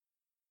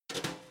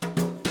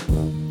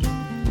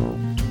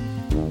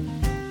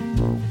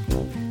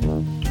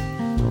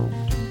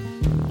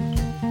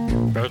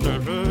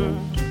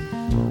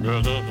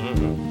Good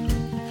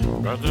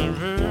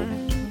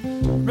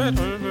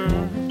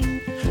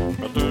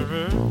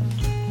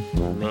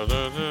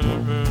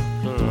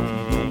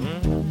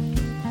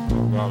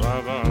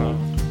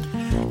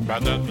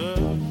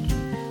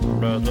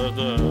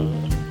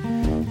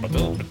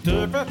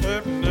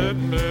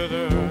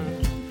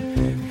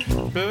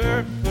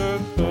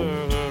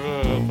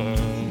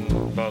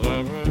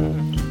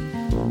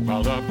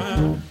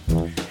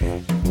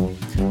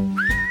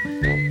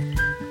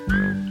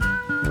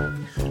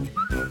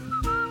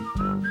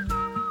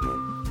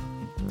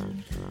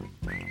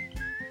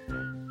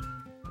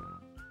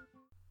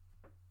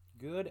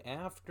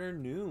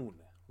afternoon,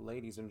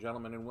 ladies and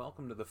gentlemen, and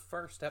welcome to the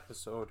first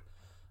episode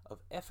of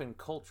Effin'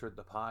 Cultured,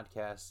 the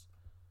podcast.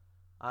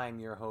 I'm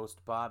your host,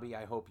 Bobby.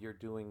 I hope you're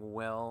doing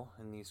well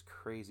in these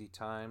crazy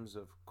times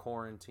of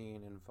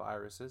quarantine and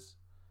viruses.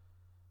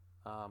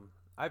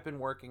 I've been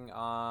working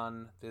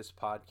on this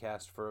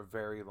podcast for a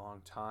very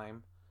long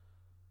time.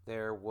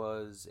 There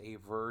was a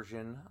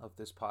version of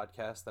this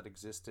podcast that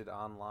existed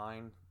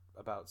online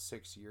about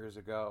 6 years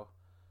ago.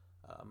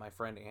 My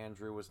friend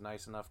Andrew was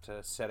nice enough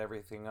to set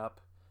everything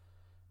up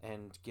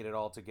and get it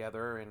all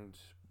together, and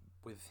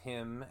with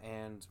him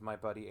and my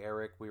buddy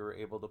Eric, we were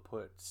able to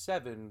put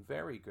 7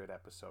 very good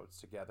episodes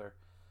together,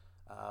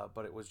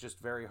 but it was just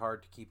very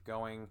hard to keep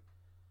going.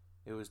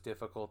 It was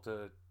difficult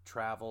to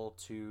travel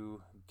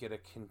to get a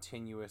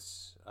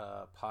continuous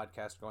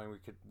podcast going.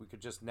 We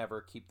could just never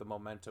keep the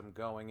momentum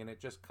going, and it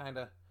just kind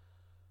of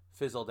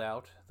fizzled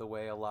out the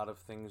way a lot of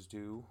things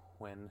do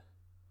when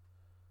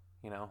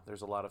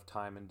there's a lot of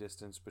time and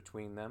distance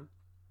between them.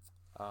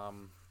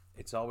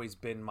 It's always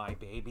been my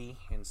baby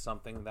and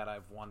something that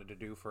I've wanted to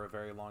do for a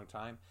very long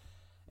time.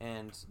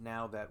 And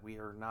now that we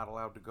are not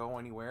allowed to go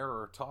anywhere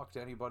or talk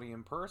to anybody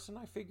in person,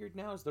 I figured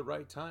now is the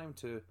right time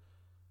to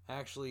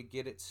actually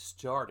get it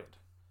started.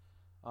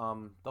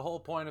 The whole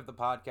point of the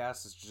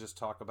podcast is to just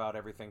talk about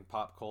everything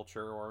pop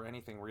culture or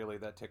anything really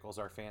that tickles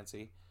our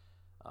fancy.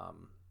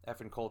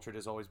 Effin' Cultured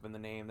has always been the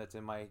name that's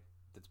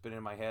been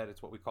in my head.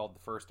 It's what we called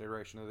the first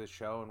iteration of this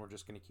show, and we're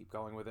just going to keep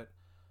going with it.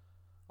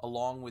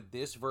 Along with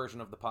this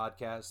version of the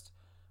podcast,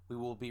 we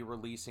will be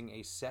releasing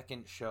a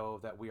second show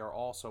that we are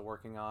also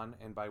working on,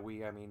 and by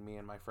we, I mean me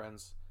and my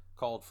friends,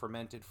 called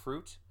Fermented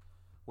Fruit,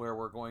 where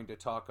we're going to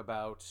talk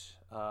about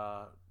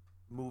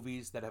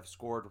movies that have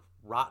scored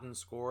rotten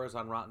scores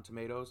on Rotten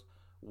Tomatoes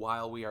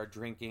while we are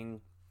drinking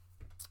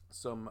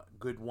some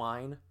good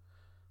wine,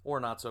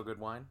 or not so good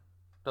wine.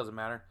 Doesn't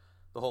matter.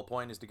 The whole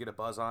point is to get a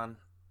buzz on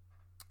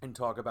and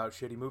talk about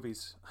shitty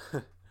movies.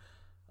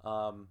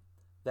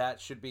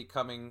 That should be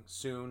coming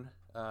soon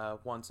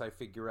once I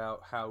figure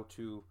out how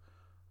to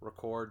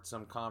record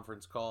some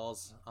conference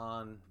calls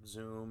on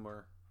Zoom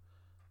or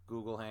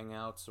Google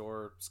Hangouts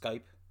or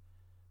Skype.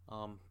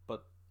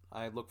 But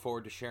I look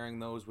forward to sharing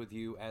those with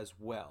you as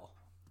well.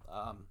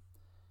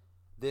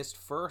 This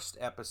first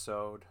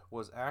episode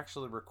was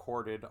actually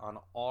recorded on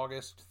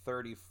August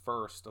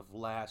 31st of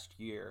last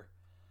year.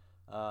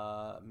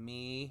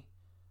 Me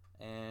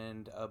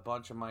and a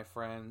bunch of my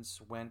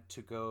friends went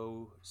to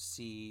go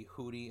see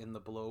Hootie and the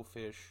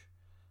Blowfish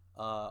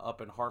up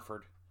in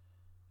Hartford,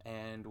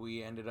 and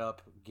we ended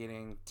up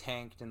getting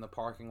tanked in the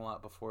parking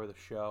lot before the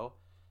show,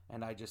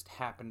 and I just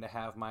happened to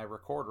have my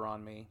recorder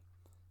on me,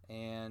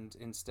 and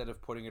instead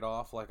of putting it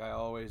off like I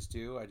always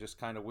do, I just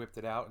kind of whipped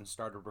it out and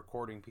started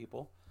recording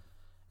people,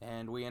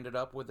 and we ended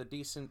up with a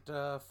decent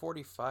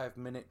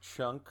 45-minute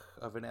chunk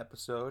of an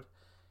episode.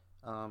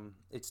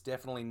 It's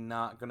definitely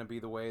not going to be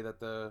the way that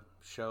the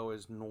show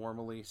is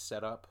normally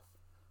set up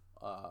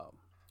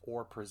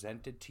or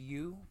presented to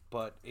you,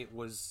 but it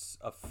was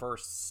a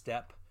first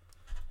step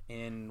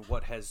in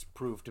what has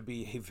proved to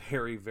be a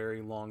very,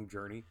 very long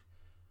journey,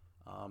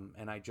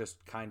 and I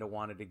just kind of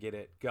wanted to get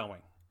it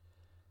going.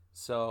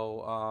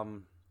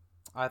 So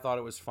I thought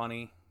it was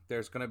funny.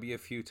 There's going to be a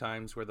few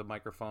times where the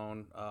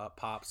microphone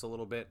pops a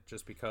little bit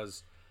just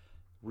because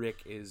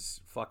Rick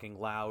is fucking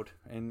loud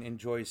and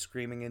enjoys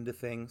screaming into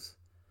things.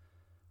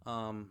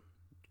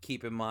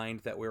 Keep in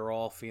mind that we're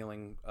all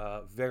feeling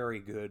very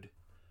good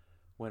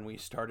when we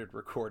started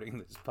recording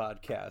this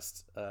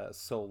podcast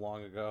so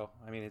long ago.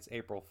 I mean, it's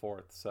April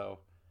 4th, so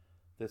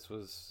this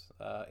was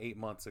 8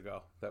 months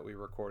ago that we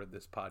recorded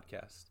this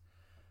podcast.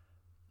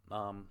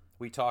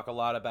 We talk a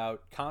lot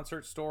about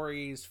concert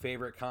stories,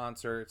 favorite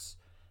concerts,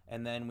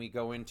 and then we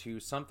go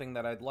into something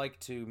that I'd like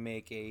to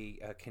make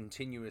a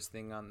continuous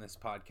thing on this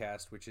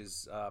podcast, which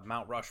is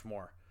Mount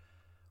Rushmore,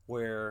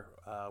 where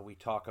we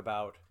talk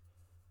about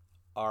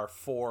our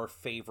 4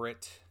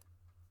 favorite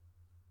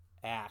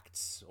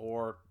acts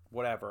or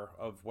whatever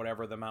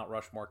the Mount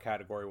Rushmore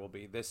category will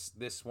be.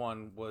 This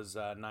one was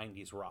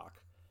 90s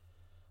rock.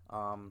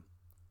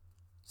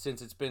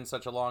 Since it's been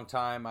such a long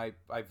time, I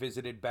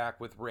visited back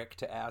with Rick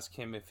to ask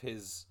him if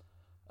his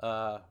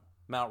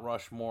Mount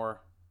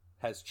Rushmore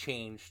has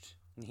changed,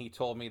 and he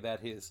told me that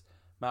his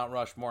Mount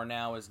Rushmore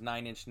now is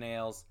 9 Inch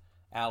Nails,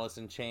 Alice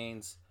in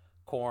Chains,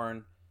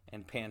 Korn,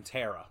 and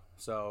Pantera.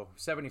 So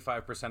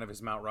 75% of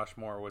his Mount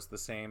Rushmore was the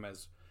same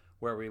as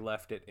where we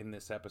left it in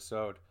this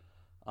episode.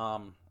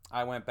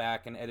 I went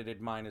back and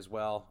edited mine as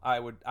well. I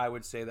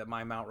would say that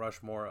my Mount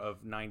Rushmore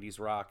of 90s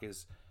rock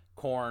is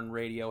Korn,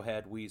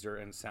 Radiohead,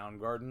 Weezer, and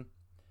Soundgarden.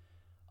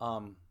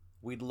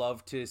 We'd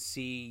love to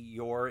see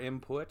your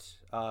input.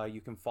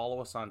 You can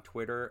follow us on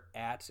Twitter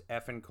at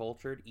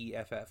EffinCultured,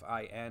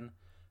 EFFIN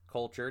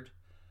Cultured,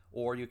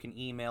 or you can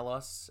email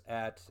us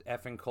at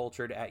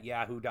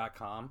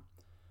effincultured@yahoo.com.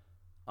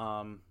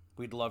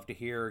 We'd love to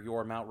hear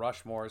your Mount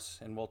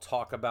Rushmores, and we'll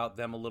talk about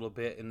them a little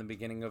bit in the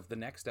beginning of the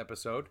next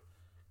episode.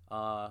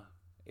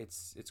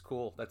 It's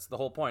cool. That's the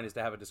whole point, is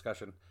to have a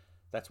discussion.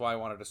 That's why I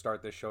wanted to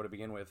start this show to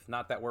begin with.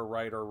 Not that we're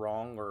right or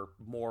wrong, or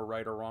more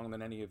right or wrong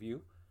than any of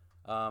you.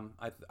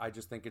 I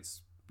just think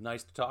it's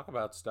nice to talk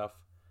about stuff.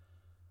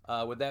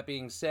 With that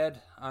being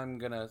said, I'm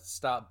going to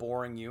stop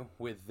boring you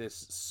with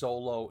this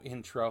solo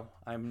intro.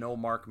 I'm no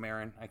Mark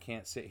Maron. I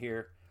can't sit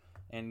here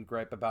and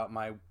gripe about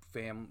my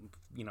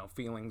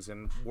feelings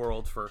and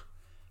world for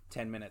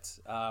 10 minutes.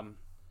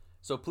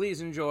 So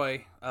please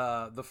enjoy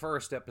the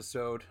first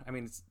episode. I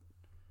mean,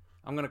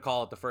 I'm going to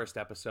call it the first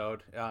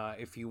episode.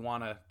 If you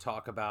want to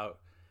talk about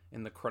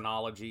in the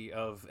chronology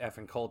of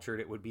Effin' Cultured,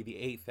 it would be the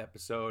 8th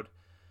episode.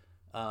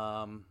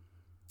 And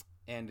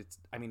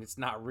it's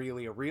not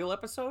really a real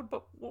episode,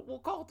 but we'll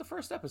call it the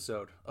first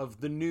episode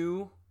of the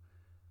new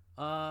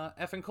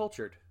Effin'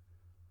 Cultured.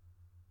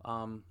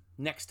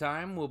 Next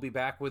time, we'll be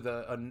back with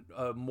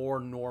a more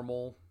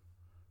normal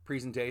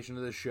presentation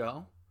of the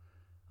show.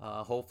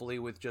 Hopefully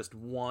with just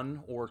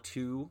 1 or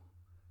 2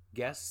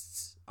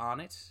 guests on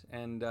it.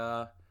 And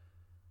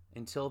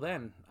until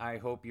then, I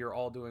hope you're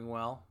all doing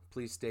well.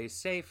 Please stay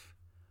safe,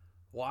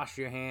 wash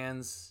your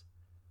hands,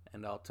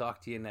 and I'll talk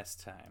to you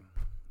next time.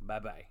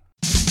 Bye-bye.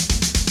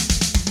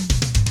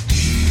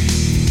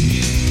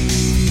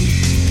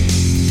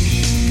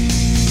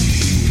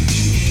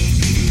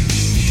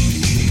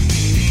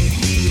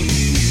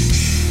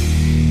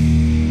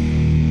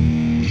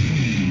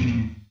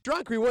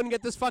 Drunk, we wouldn't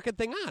get this fucking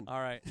thing on. All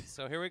right,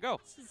 so here we go.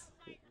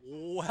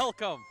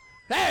 Welcome.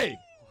 Hey!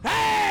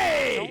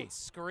 Hey! Don't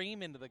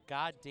scream into the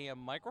goddamn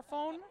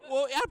microphone.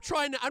 Well,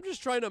 I'm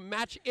just trying to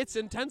match its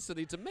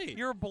intensity to me.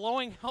 You're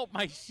blowing out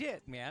my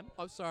shit, man.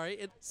 I'm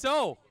sorry.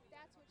 So,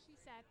 That's what she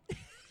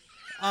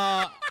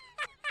said.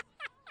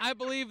 I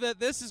believe that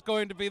this is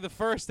going to be the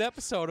first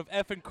episode of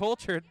Effin'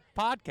 Cultured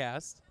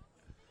podcast.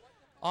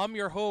 I'm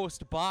your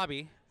host,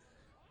 Bobby.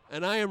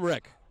 And I am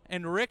Rick.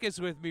 And Rick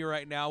is with me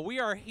right now. We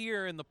are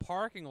here in the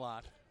parking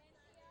lot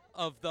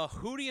of the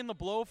Hootie and the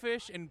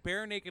Blowfish and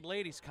Bare Naked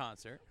Ladies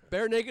concert.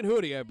 Bare Naked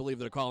Hootie, I believe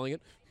they're calling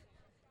it.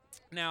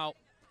 Now,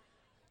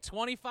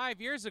 25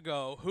 years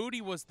ago,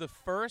 Hootie was the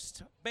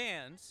first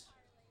band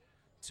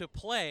to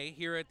play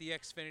here at the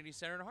Xfinity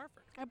Center in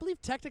Hartford. I believe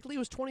technically it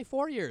was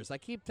 24 years.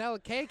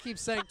 Kay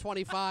keeps saying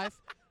 25,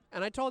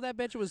 and I told that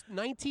bitch it was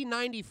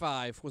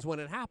 1995 was when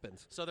it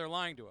happened. So they're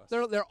lying to us.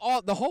 They're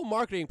all, the whole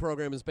marketing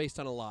program is based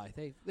on a lie.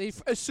 They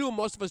assume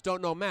most of us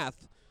don't know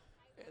math.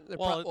 It's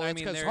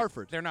because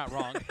Hartford. They're not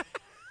wrong.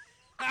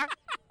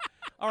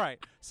 All right.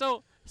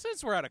 So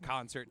since we're at a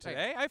concert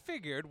today, I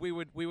figured we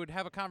would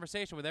have a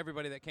conversation with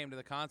everybody that came to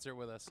the concert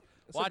with us.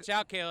 Watch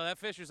out, Kayla. That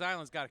Fisher's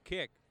Island's got a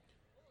kick.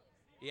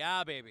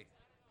 Yeah, baby.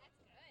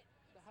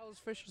 The hell is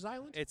Fisher's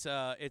Island? It's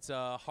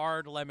a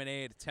hard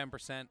lemonade,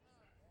 10%.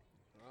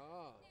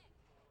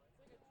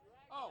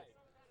 Oh.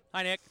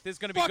 Hi, Nick. This is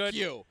gonna be Fuck good.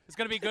 you. It's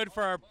gonna be good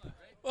for our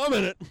A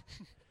minute.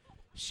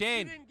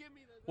 Shane.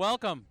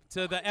 Welcome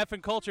to the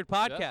Effin' Cultured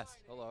podcast. Yes.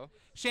 Hello.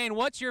 Shane,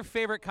 what's your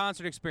favorite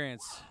concert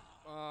experience?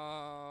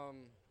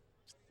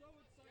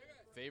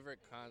 Favorite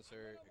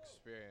concert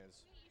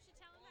experience. You should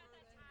tell them about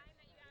that time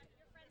that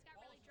your friends got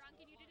really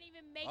drunk and you didn't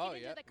even make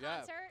it into the Yeah.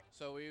 concert.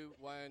 So we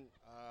went,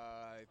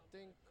 I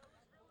think,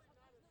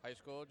 high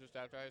school, just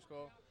after high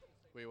school.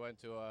 We went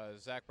to a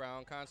Zac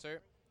Brown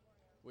concert.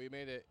 We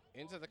made it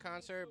into the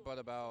concert, but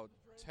about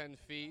 10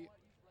 feet,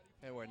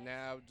 and were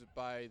nabbed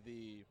by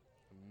the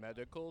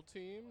medical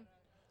team.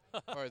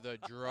 Or the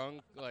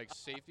drunk,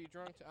 safety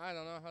drunk. I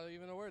don't know how to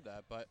even word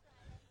that, but,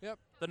 yep.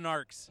 The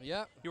Narcs.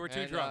 Yep. You were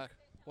too drunk.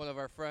 One of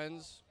our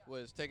friends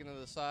was taken to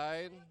the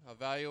side,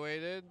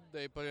 evaluated.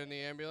 They put in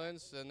the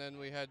ambulance, and then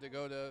we had to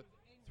go to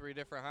 3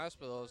 different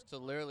hospitals to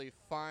literally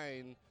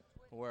find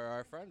where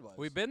our friend was.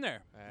 We've been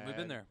there. We've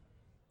been And there.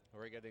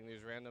 We're getting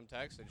these random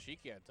texts, and she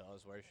can't tell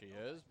us where she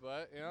is,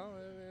 but, it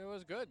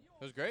was good.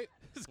 It was great.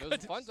 It's It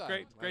was a fun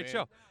time. Great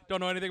show.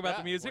 Don't know anything about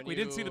the music. when We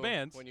didn't see the you-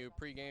 bands. When you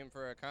pregame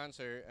for a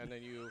concert, and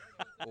then you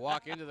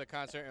walk into the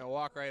concert and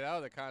walk right out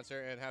of the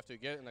concert and have to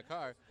get in the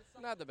car,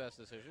 not the best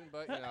decision,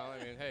 but,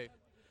 hey,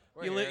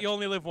 we're here. You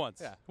only live once.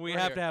 Yeah, We we're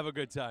have here. to have a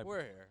good time.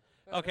 We're here.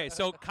 Okay,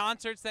 so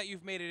concerts that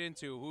you've made it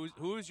into.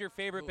 Who's your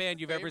favorite band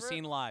you've ever Favorite?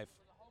 seen live?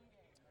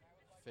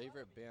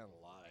 Favorite band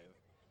live.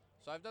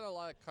 So I've done a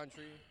lot of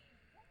country.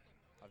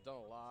 I've done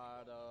a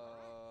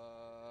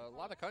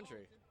lot of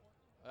country.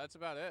 That's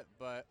about it.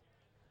 But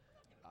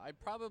I'd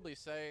probably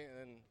say,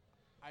 and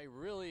I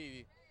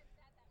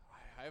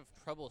have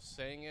trouble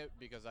saying it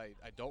because I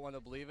don't want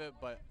to believe it,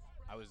 but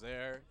I was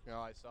there.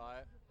 I saw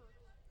it.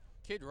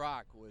 Kid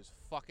Rock was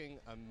fucking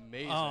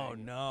amazing. Oh,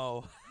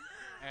 no.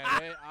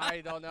 And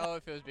I don't know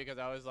if it was because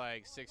I was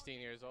like 16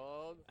 years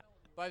old,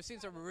 but I've seen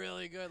some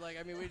really good. Like,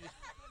 I mean, we just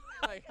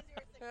like,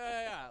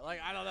 yeah, like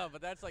I don't know,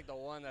 but that's like the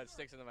one that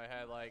sticks into my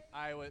head. Like,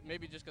 I was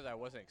maybe just because I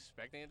wasn't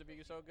expecting it to be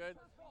so good.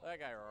 That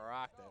guy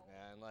rocked it,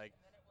 man. Like,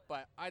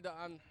 but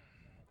I'm.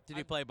 Did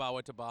he play Ba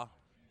with to Ba? Oh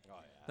yeah.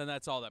 Then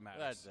that's all that matters.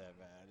 That's it,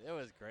 man. It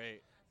was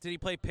great. Did he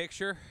play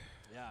picture?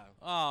 Yeah.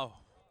 Oh.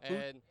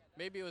 And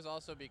maybe it was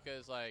also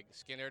because like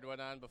Skinner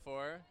went on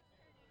before.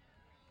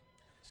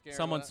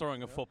 Someone's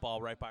throwing a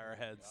football right by our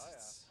heads. Oh, yeah.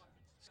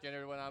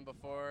 Skinner went on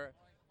before,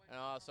 and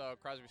also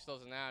Crosby,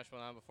 Stills, and Nash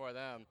went on before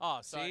them. Oh,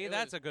 So see,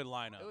 that's a good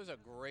lineup. It was a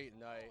great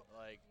night.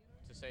 Like,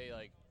 to say,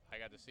 like, I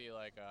got to see,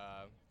 like,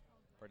 a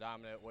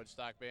predominant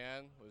Woodstock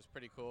band. It was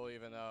pretty cool,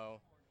 even though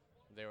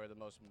they were the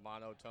most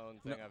monotone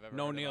thing I've ever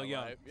no heard Neil in my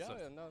Young, life. Yeah, so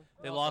no.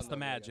 they also lost no the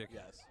Neil Young. magic.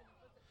 Yes.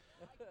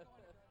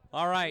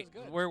 All right, It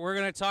was good. we're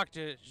going to talk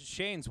to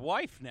Shane's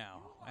wife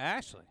now,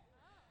 Ashley.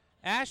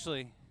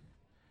 Ashley,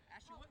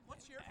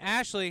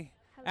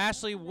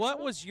 Ashley, what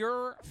was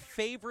your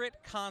favorite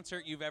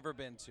concert you've ever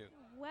been to?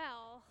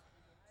 Well,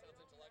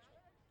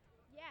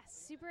 yes,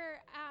 super.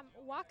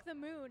 Walk the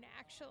Moon,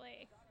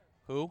 actually.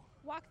 Who?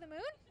 Walk the Moon?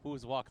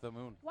 Who's Walk the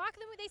Moon? Walk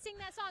the Moon. They sing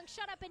that song,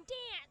 Shut Up and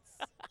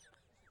Dance.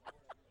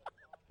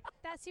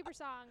 That super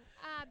song.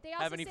 They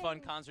also Have any fun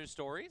sing- concert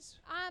stories?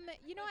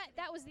 You know what?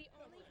 That was the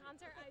only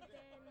concert I've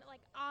been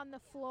like on the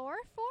floor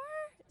for.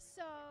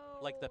 So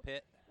Like the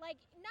Pit? Like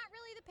not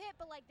really the pit,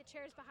 but like the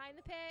chairs behind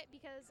the pit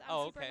because I'm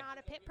Oh, super okay. not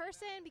a pit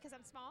person because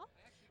I'm small.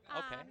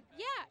 Okay.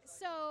 Yeah.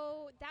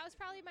 So that was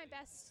probably my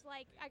best.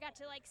 Like I got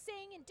to like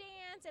sing and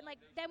dance, and like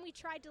then we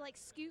tried to like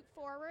scoot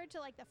forward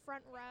to like the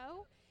front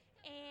row,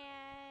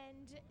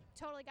 and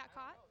totally got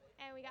caught,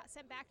 and we got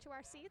sent back to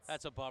our seats.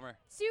 That's a bummer.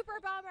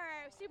 Super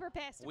bummer. Super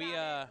pissed. We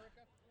about it.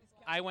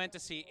 I went to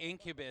see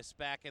Incubus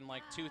back in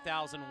like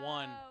 2001.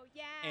 Oh,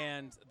 yeah.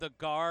 And the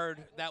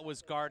guard that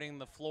was guarding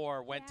the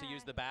floor went to Yeah.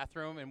 use the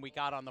bathroom, and we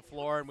got on the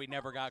floor, and we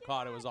never got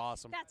caught. It was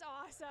awesome. That's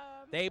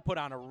awesome. They put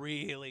on a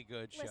really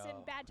good show.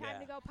 Listen, bad time yeah.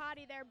 to go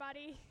potty there,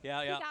 buddy.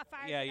 Yeah, He yeah, got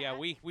fired yeah, for yeah.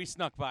 that. We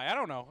snuck by. I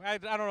don't know. I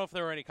don't know if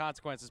there were any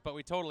consequences, but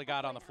we totally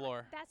got on the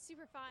floor. That's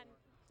super fun.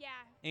 Yeah.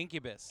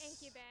 Incubus.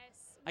 Incubus.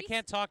 I We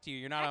can't talk to you.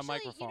 You're not actually, on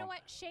microphone. you know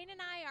what? Shane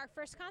and I, our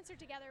first concert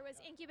together was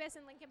Incubus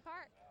in Lincoln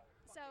Park.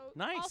 So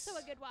Nice. also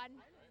a good one.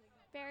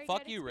 Very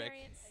Fuck good you, Rick.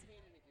 experience.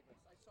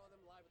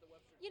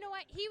 You know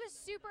what? He was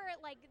super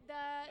like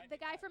the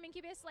guy from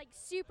Incubus, like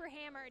super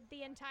hammered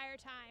the entire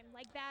time.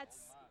 Like that's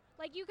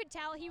like you could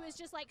tell he was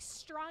just like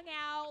strung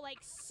out, like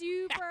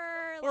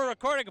super. We're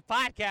recording a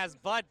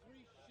podcast, bud.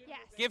 Yes.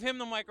 Give him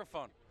the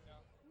microphone.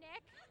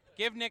 Nick.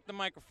 Give Nick the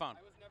microphone.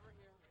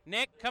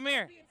 Nick, come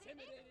here.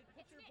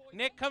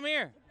 Nick, come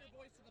here.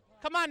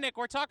 Come on, Nick.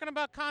 We're talking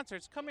about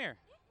concerts. Come here.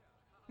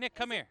 Nick,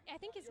 come here. I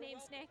think his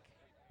name's Nick.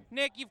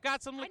 Nick, you've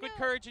got some liquid know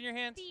courage in your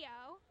hands.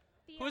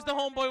 Theo. Who's the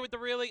homeboy with the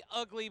really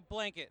ugly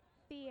blanket?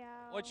 Theo.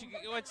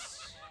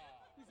 What's?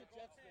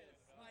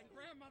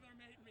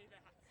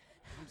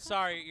 I'm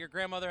sorry, your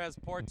grandmother has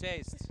poor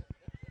taste. She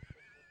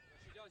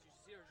does. You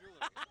should see her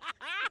jewelry.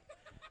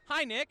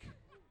 Hi, Nick.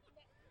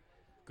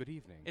 Good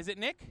evening. Is it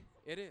Nick?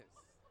 It is.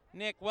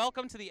 Nick,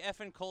 welcome to the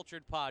Effin'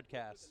 Cultured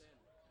podcast.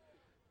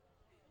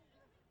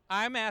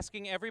 I'm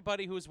asking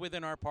everybody who's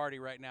within our party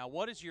right now,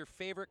 what is your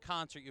favorite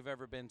concert you've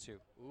ever been to?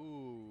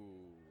 Ooh.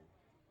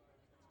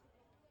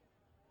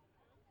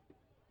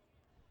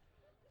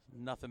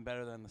 Nothing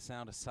better than the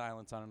sound of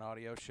silence on an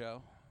audio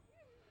show.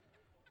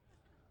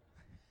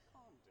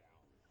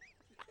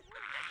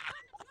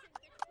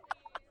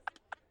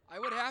 I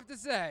would have to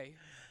say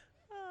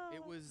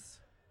it was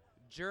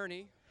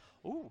Journey,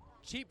 Ooh.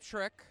 Cheap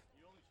Trick,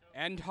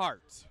 and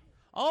Heart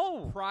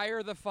Oh.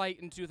 prior the fight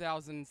in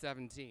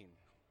 2017.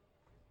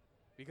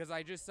 Because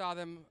I just saw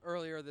them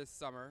earlier this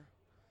summer,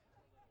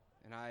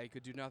 and I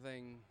could do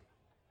nothing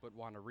but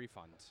want a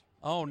refund.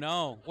 Oh,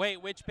 no. Wait,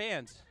 which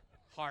band?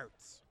 Heart.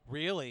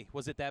 Really?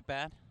 Was it that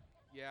bad?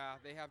 Yeah,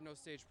 they have no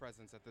stage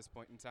presence at this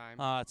point in time.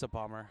 It's a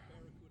bummer.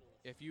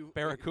 If you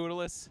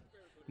Barracudalis,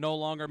 no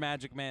longer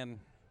Magic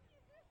Man.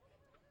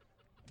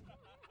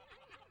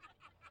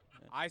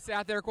 I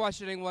sat there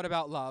questioning what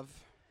about love,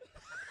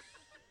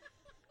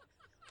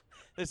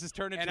 This has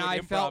turned into and an I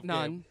improv felt game.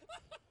 none.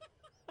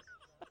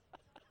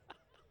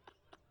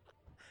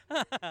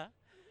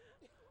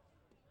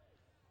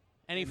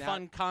 Any And that-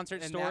 fun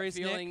concert And stories,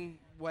 that Nick? feeling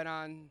went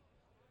on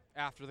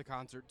after the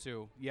concert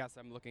too. Yes,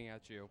 I'm looking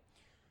at you.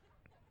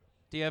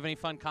 Do you have any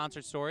fun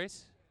concert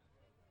stories?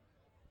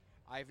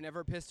 I've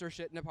never pissed or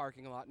shit in a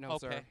parking lot. No,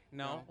 Okay. sir.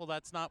 No. Well,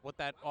 that's not what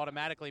that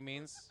automatically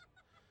means.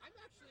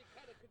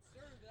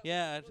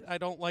 Yeah, I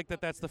don't like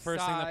that that's the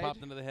first thing that Side.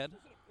 popped into the head.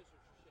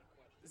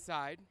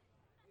 Side,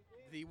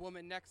 the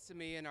woman next to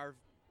me in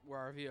where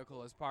our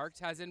vehicle is parked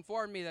has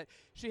informed me that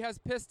she has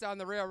pissed on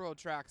the railroad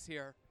tracks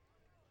here.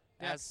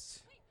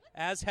 As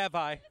have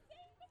I.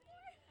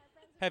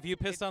 Have you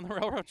pissed on the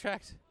railroad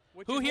tracks?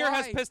 Which Who is here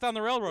has why- pissed on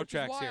the railroad which is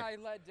tracks why here? I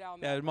led down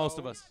Yeah, that most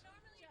of road. us.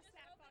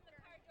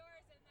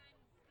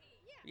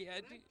 Yeah.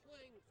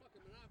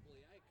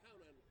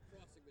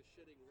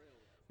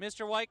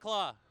 Mr.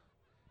 Whiteclaw,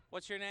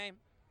 What's your name?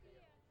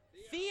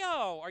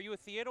 Theo. Are you a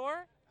Theodore? I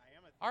am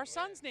a Theodore. Our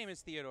son's name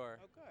is Theodore.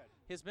 Oh, good.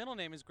 His middle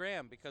name is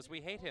Graham because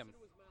we hate him.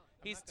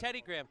 He's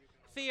Teddy Graham.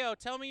 Theo,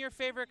 tell me your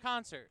favorite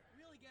concert.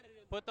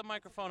 Put the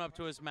microphone up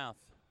to his mouth.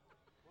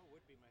 What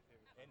would be my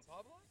favorite? In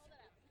public?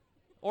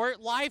 Or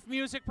live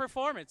music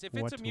performance. If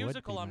it's What a would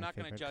musical, be I'm my not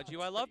going to favorite judge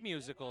you. I love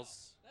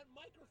musicals. That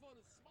microphone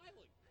is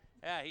smiling.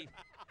 Yeah,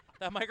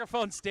 that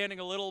microphone's standing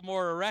a little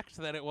more erect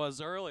than it was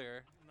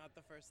earlier. Not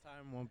the first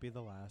time, won't be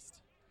the last.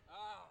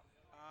 Ah.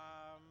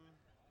 I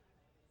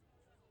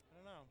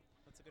don't know.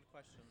 That's a good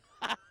question.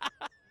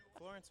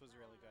 Florence was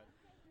really good.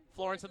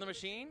 Florence and the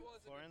Machine?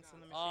 Florence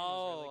and the Machine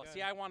was really good.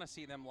 See, I want to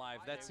see them live.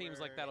 That They seems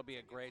like were- that'll be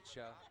a great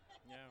show.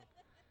 Yeah.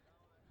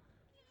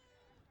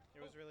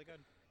 It was really good.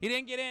 You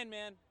didn't get in,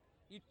 man.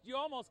 You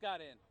almost got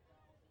in.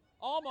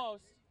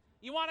 Almost.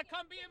 You want to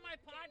come be in my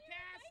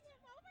podcast?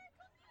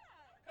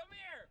 Come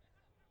here.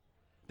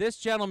 This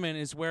gentleman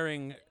is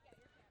wearing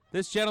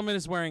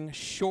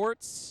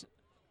shorts,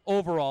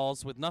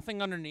 overalls with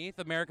nothing underneath,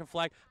 American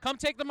flag. Come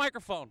take the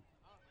microphone.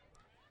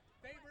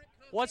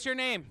 What's your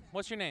name?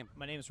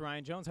 My name is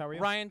Ryan Jones. How are you?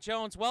 Ryan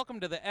Jones. Welcome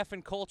to the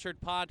Effin' Cultured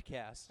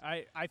podcast.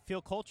 I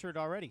feel cultured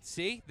already.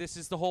 See, this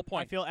is the whole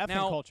point. I feel effing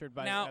now, cultured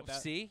by now. at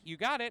that. See, you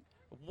got it.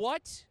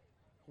 What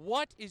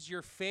is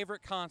your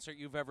favorite concert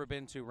you've ever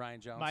been to,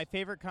 Ryan Jones? My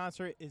favorite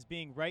concert is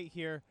being right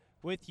here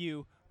with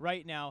you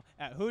right now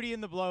at Hootie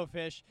and the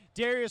Blowfish.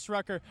 Darius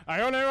Rucker,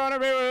 I only want to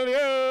be with you.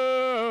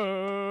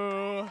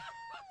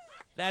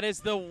 That is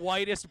the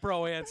whitest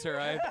bro answer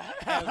I've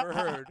ever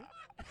heard.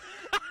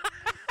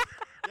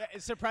 Yeah,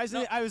 it's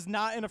surprisingly, I was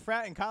not in a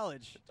frat in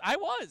college. I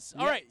was.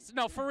 All Yeah. right.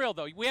 No, for real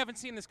though. We haven't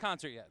seen this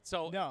concert yet.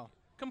 So No.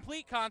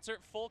 complete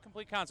concert, full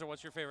complete concert.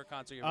 What's your favorite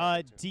concert you've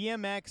ever been to?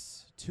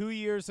 DMX 2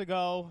 years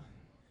ago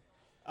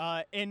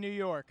in New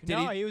York. Did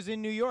he- He was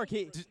in New York.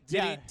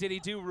 Did he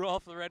do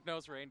Rudolph the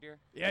Red-Nosed Reindeer?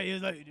 Yeah, he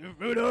was like,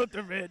 Rudolph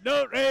the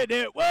Red-Nosed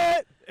Reindeer,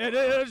 what? And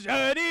his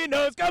shiny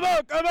nose, come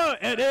on.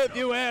 And if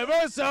you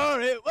ever saw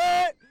it,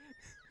 what?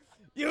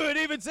 You would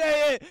even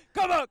say it.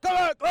 Come on,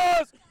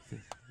 close.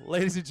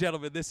 Ladies and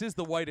gentlemen, this is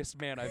the whitest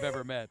man I've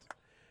ever met.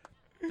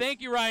 Thank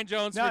you, Ryan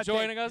Jones, for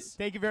joining us.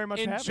 Thank you very much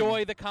for having Enjoy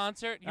me. the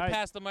concert. You All right.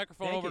 pass the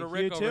microphone Thank over you. to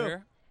Rick You over too.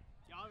 here.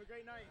 Y'all have a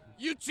great night.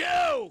 You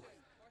too.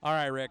 All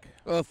right, Rick.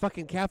 Well,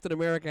 fucking Captain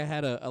America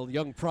had a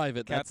young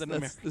private. Captain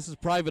America. This is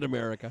Private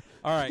America.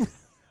 All right,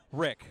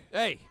 Rick.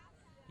 Hey,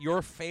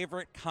 Your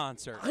favorite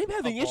concert I'm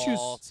having of issues.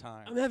 all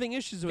time. I'm having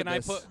issues with Can I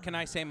this. Can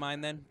I say mine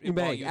then? You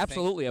while may. you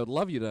Absolutely. I would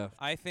love you to. Think?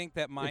 I think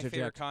that my favorite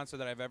Interject. concert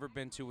that I've ever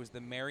been to was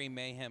the Merry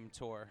Mayhem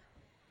tour.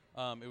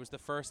 It was the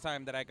first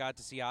time that I got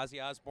to see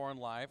Ozzy Osbourne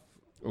live,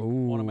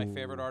 one of my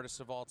favorite artists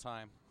of all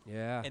time.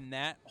 Yeah. And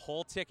that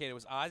whole ticket, it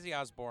was Ozzy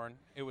Osbourne.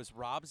 It was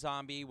Rob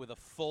Zombie with a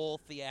full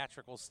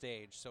theatrical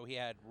stage. So he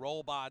had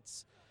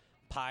robots,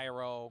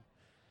 pyro.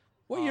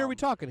 What year are we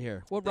talking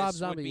here? What Rob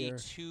Zombie This would be year?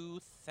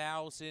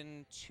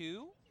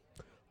 2002.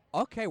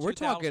 Okay, we're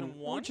talking.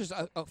 2001? We're just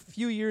a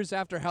few years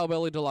after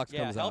Hellbilly Deluxe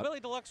Yeah, comes out.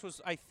 Hellbilly Deluxe was,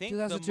 I think,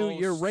 2002. the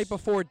most, You're right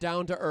before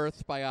Down to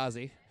Earth by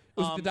Ozzy.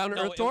 Was it the Down to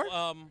no, Earth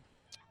tour?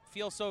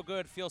 Feel So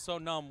Good, Feel So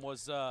Numb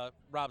was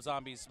Rob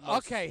Zombie's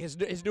most, Okay, his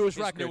newest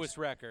record. newest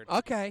record.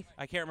 Okay.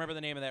 I can't remember the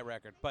name of that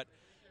record, but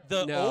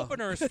the No.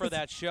 openers for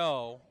that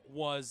show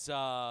was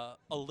a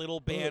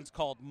little band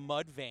called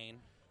Mudvayne,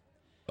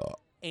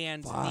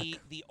 and Fuck.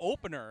 the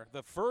opener,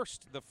 the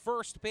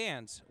first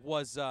band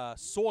was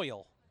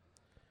Soil.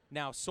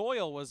 Now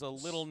Soil was a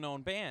little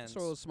known band,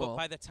 Soil was small. but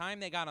by the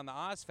time they got on the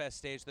Ozfest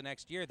stage the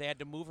next year, they had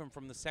to move him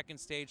from the second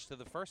stage to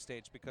the first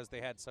stage because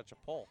they had such a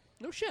pull.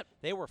 No shit.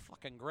 They were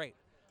fucking great.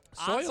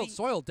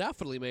 Soil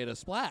definitely made a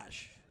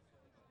splash.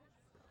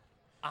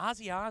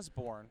 Ozzy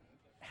Osbourne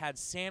had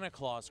Santa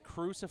Claus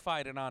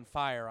crucified and on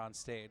fire on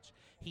stage.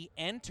 He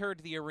entered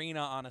the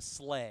arena on a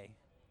sleigh.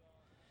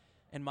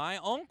 And my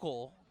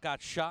uncle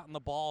got shot in the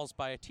balls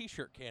by a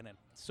T-shirt cannon.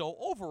 So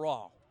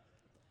overall,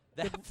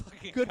 that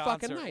fucking good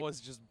concert fucking night.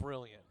 was just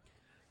brilliant.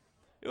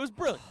 It was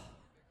brilliant.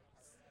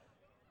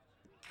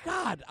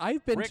 God,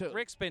 I've been to.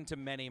 Rick's been to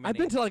many, I've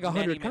been to like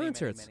 100 many,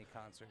 concerts. Many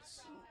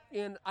concerts,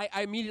 And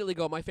I immediately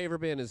go, my favorite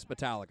band is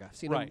Metallica. I've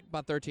seen them Right.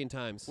 about 13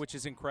 times. which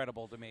is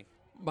incredible to me.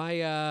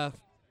 My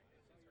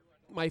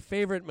my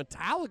favorite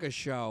Metallica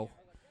show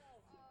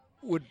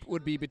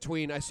would be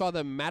between, I saw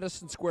them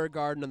Madison Square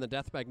Garden and the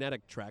Death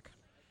Magnetic Trek.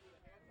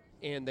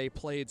 And they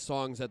played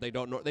songs that they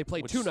don't know. They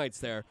played Which- 2 nights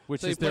there.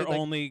 Which So they is their played, like,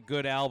 only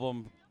good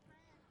album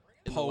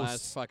in the last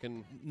post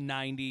fucking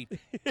 90.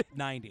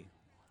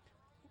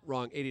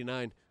 wrong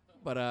 89.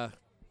 But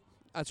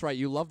that's right.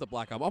 You love the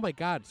Black Album. Oh my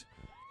God,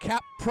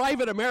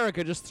 Private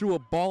America just threw a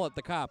ball at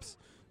the cops.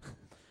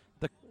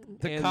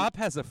 The And- cop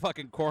has a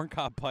fucking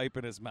corncob pipe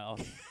in his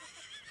mouth.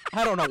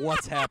 I don't know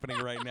what's happening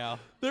right now.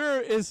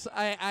 There is.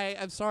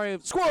 I'm sorry.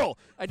 Squirrel.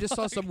 I just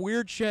saw some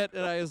weird shit,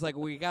 and I was like,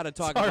 we got to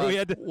talk Sorry, about we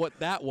had to- what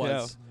that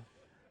was.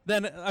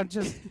 Then I'm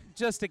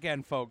just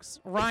again, folks.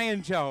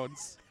 Ryan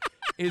Jones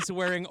is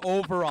wearing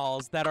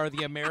overalls that are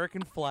the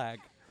American flag.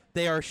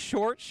 They are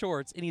short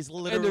shorts, and he's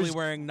literally there's-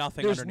 wearing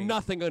nothing There's underneath.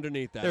 nothing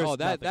underneath that. There's oh,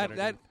 that nothing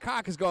that underneath.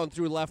 cock is going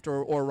through left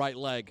or right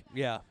leg.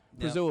 Yeah.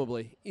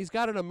 presumably. He's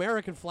got an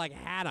American flag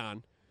hat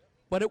on,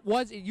 but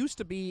it used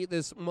to be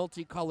this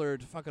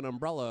multicolored fucking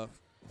umbrella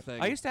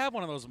thing. I used to have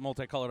one of those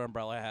multicolored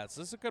umbrella hats.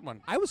 This is a good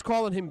one. I was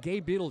calling him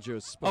Gay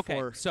Beetlejuice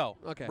before. Okay, so,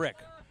 Rick,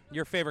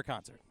 your favorite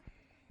concert?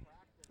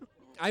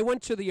 I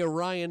went to the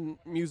Orion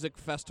Music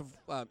Festival,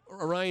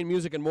 Orion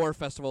Music and More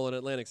Festival in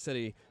Atlantic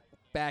City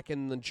back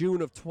in the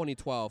June of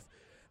 2012.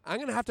 I'm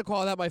going to have to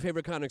call that my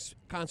favorite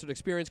concert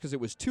experience because it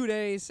was 2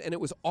 days and it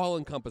was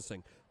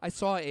all-encompassing. I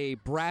saw a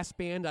brass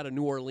band out of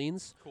New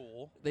Orleans.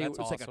 Cool. It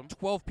was like a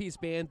 12-piece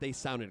band. They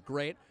sounded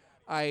great.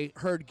 I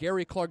heard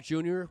Gary Clark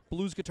Jr.,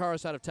 blues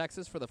guitarist out of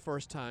Texas, for the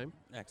first time.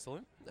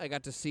 Excellent. I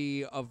got to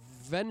see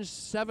Avenged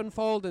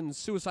Sevenfold and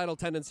Suicidal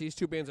Tendencies,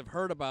 two bands I've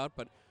heard about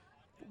but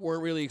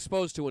weren't really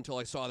exposed to until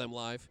I saw them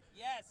live.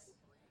 Yes.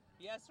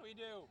 Yes, we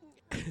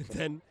do.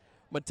 Then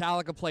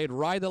Metallica played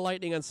Ride the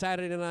Lightning on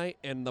Saturday night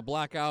and the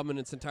Black Album in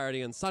its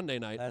entirety on Sunday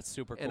night. That's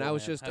super cool. And I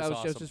was man. just That's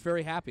awesome. just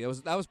very happy.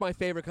 That was my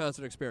favorite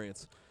concert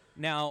experience.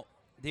 Now,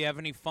 do you have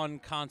any fun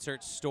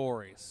concert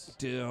stories?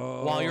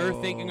 While While you're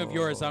thinking of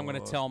yours, I'm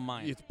going to tell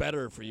mine. It's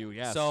better for you,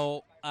 yes.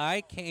 So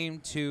I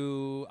came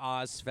to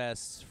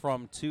Ozfest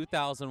from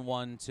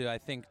 2001 to I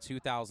think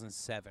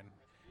 2007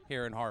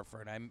 here in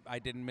Hartford. I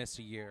didn't miss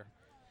a year.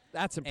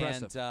 That's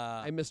impressive. And,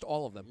 I missed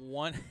all of them.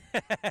 One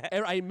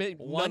I made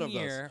none of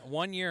year,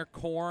 one year,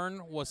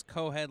 Korn was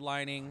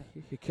co-headlining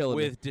those. You're killing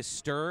me. with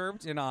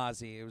Disturbed and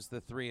Ozzy. It was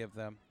the three of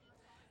them.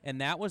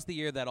 And that was the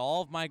year that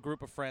all of my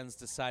group of friends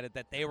decided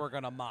that they were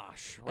going to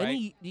mosh,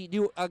 right?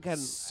 And again,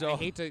 So- I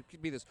hate to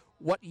be this.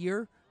 What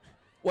year?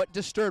 What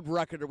Disturbed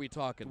record are we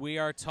talking? We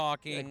are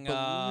talking.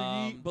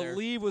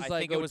 Believe was I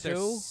like think it was their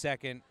 02?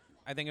 second.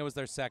 I think it was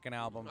their second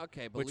album.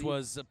 Okay, which Believe.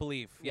 was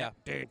Believe. Yeah.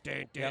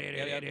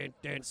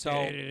 So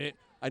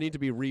I need to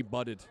be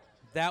rebutted.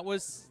 that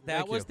was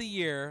Thank you. the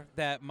year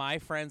that my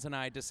friends and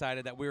I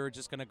decided that we were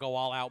just going to go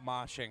all out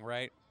moshing,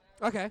 right?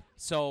 Okay.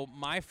 So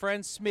my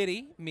friend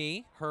Smitty,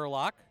 me,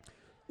 Herlock.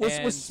 Was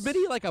and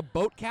Smitty like a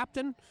boat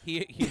captain?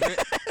 He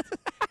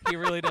he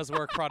really does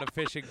work for on a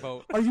fishing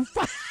boat. Are you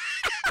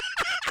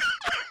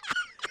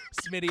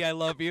Smitty, I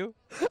love you.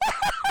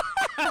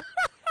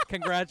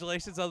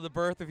 Congratulations on the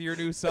birth of your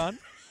new son.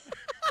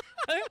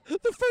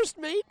 the first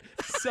mate?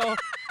 So,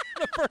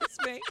 the first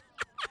mate.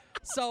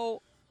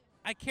 So,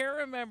 I can't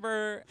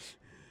remember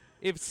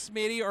if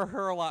Smitty or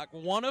Herlock,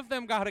 one of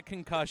them got a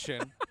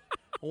concussion.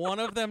 One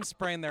of them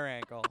sprained their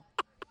ankle.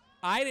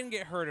 I didn't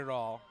get hurt at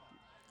all.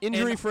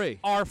 Injury And free.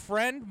 Our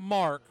friend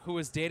Mark, who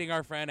was dating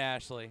our friend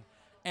Ashley,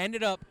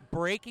 ended up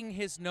breaking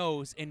his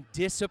nose and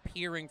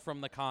disappearing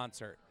from the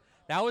concert.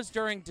 That was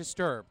during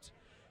Disturbed.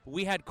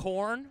 We had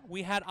Korn,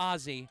 we had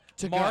Ozzy.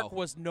 To Mark go.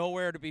 was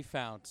nowhere to be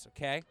found,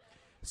 okay?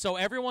 So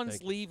everyone's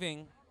Thank you.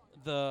 leaving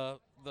the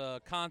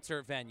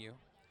concert venue,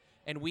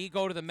 and we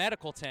go to the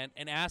medical tent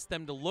and ask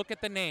them to look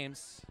at the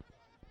names,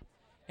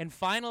 and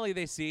finally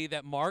they see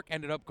that Mark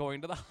ended up going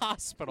to the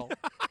hospital.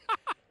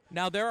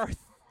 Now, there are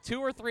 2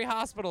 or 3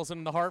 hospitals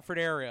in the Hartford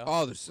area.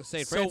 Oh, there's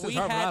St. So Francis we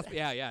Harvard had- Hospital.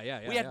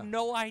 Yeah. We had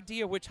no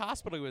idea which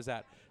hospital he was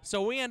at.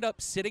 So we end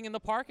up sitting in the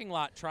parking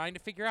lot trying to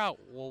figure out,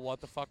 well,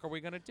 what the fuck are we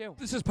going to do?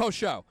 This is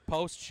post-show.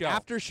 Post-show.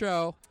 After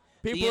show,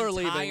 people are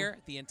leaving.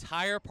 The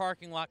entire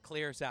parking lot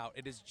clears out.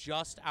 It is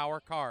just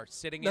our car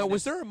sitting Now, in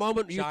was this there a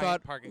moment you giant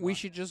thought parking we lot.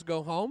 should just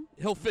go home?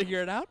 He'll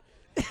figure it out?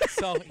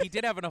 So he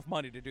did have enough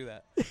money to do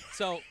that.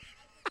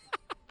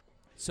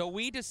 So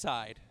we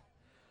decide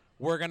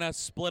we're going to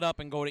split up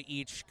and go to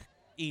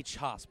each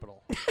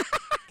hospital.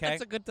 Okay?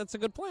 That's a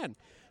good plan.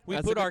 We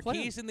That's a put good our plan.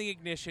 keys in the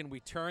ignition. We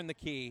turn the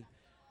key.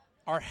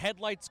 Our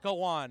headlights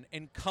go on,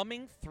 and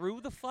coming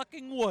through the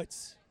fucking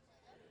woods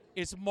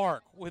is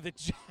Mark with a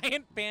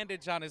giant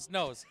bandage on his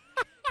nose.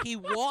 He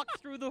walked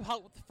through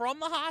from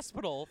the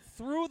hospital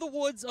through the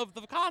woods of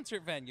the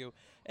concert venue,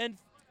 and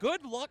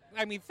good luck.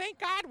 I mean, thank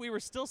God we were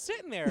still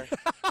sitting there.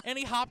 And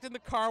he hopped in the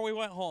car. We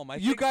went home.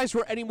 You guys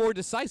were any more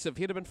decisive,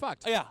 he'd have been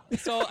fucked. Yeah.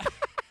 So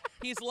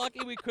he's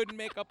lucky we couldn't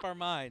make up our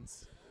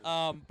minds.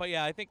 But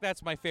yeah, I think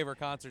that's my favorite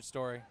concert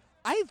story.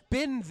 I've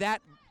been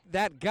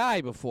that guy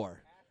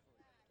before.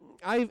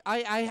 I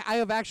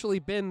have actually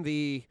been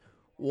the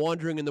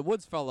wandering in the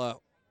woods fella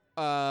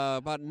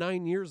about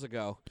 9 years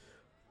ago.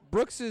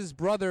 Brooks's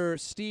brother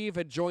Steve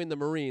had joined the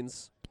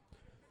Marines,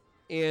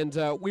 and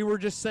we were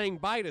just saying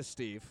bye to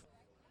Steve,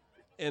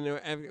 and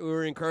we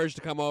were encouraged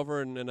to come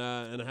over and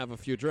have a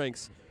few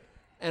drinks.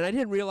 And I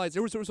didn't realize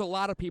there was a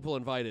lot of people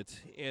invited,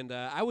 and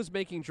I was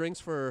making drinks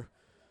for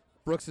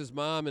Brooks's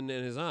mom and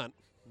his aunt.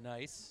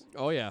 Nice.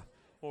 Oh yeah.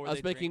 What were I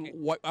was they making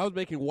drinking? I was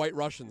making White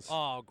Russians.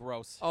 Oh,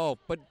 gross. Oh,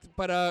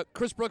 but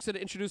Chris Brooks had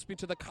introduced me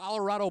to the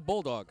Colorado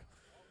Bulldog,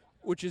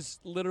 which is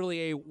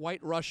literally a White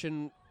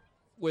Russian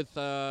with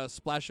a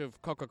splash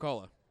of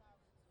Coca-Cola.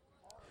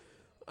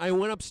 I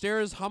went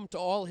upstairs, humped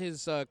all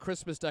his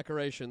Christmas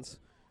decorations,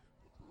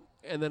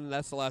 and then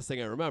that's the last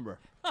thing I remember.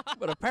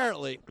 But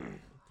apparently,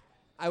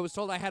 I was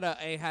told I had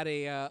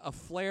a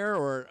flare,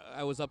 or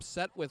I was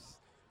upset with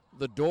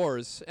the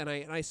doors, and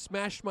I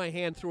smashed my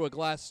hand through a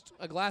glass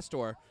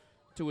door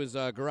to his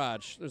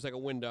garage. There's like a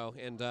window,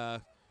 and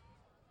I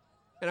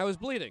was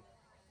bleeding.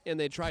 and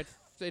they tried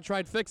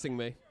fixing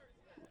me.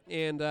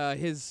 And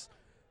his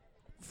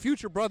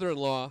future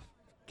brother-in-law,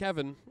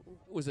 Kevin,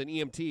 was an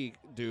EMT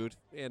dude,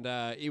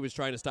 and he was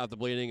trying to stop the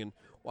bleeding, and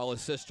while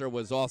his sister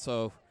was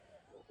also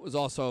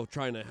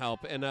trying to help.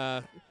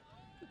 And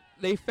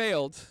they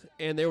failed,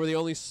 and they were the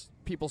only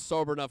people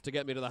sober enough to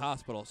get me to the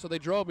hospital. So they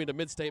drove me to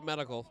Midstate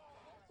Medical,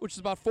 which is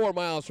about 4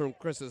 miles from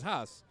Chris's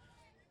house.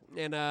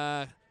 And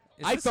I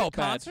felt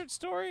bad. Concert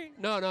story?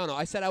 No.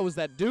 I said I was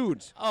that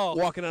dude Oh.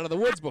 walking out of the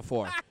woods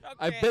before. Okay.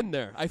 I've been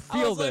there. I I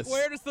feel was this. like,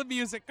 where does the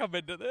music come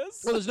into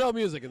this? Well, there's no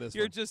music in this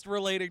You're one. just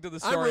relating to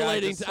the I'm story.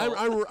 relating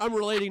to I'm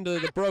relating to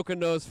the broken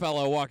nose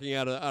fellow walking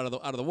out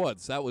of the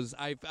woods. That was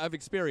I've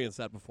experienced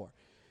that before.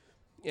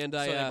 And So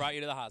I they brought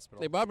you to the hospital.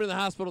 they brought me to the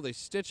hospital. They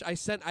stitched. I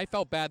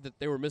felt bad that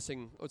they were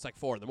missing. It's like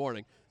 4 in the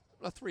morning,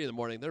 3 in the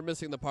morning. They're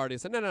missing the party. I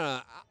said,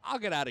 no. I'll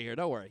get out of here.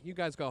 Don't worry. You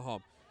guys go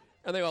home.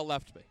 And they all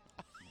left me.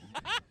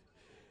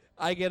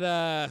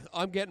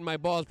 I'm getting my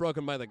balls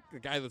broken by the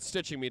guy that's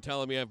stitching me,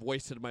 telling me I've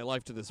wasted my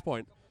life to this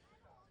point.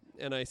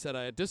 And I said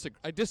I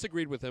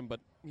disagreed with him, but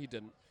he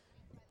didn't.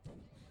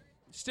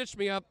 Stitched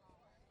me up.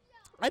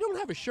 I don't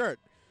have a shirt.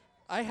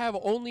 I have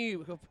only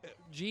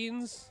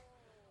jeans.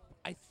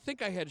 I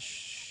think I had.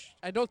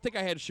 I don't think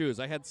I had shoes.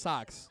 I had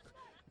socks.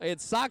 I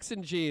had socks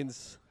and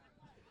jeans,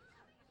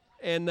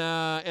 and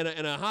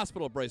a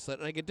hospital bracelet,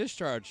 and I get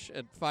discharged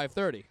at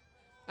 5:30.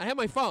 I have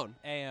my phone,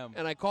 AM.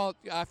 and I called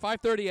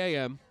 5:30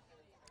 a.m.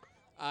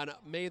 on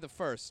May the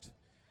 1st,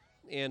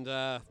 and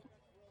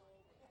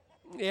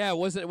it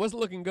wasn't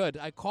looking good.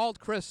 I called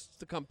Chris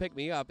to come pick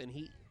me up, and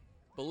he,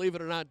 believe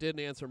it or not,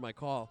 didn't answer my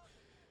call,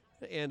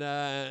 and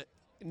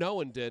no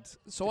one did.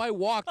 So I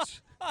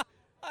walked.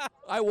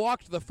 I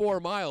walked the 4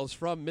 miles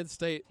from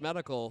Midstate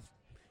Medical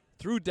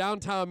through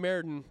downtown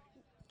Meriden,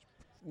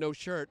 no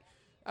shirt.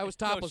 I was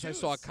topless. I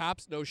saw shoes.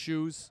 cops, no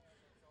shoes,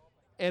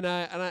 and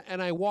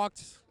I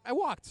walked.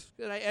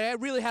 And I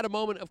really had a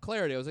moment of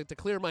clarity. I was like to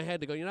clear my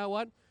head to go. You know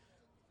what?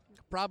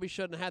 Probably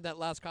shouldn't have had that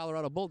last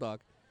Colorado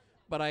Bulldog,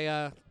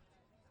 but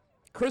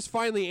Chris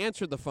finally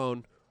answered the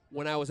phone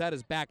when I was at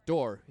his back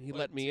door. He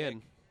let me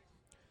in.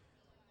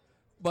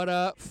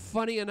 But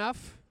funny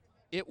enough,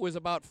 it was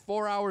about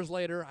 4 hours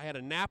later. I had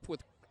a nap,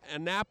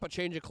 a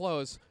change of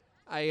clothes.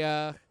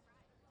 I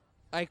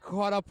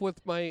caught up with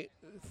my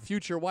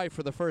future wife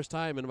for the first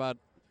time in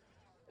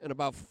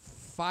about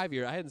 5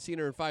 years. I hadn't seen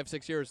her in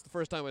 5-6 years. The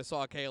first time I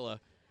saw Kayla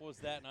Was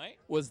that night?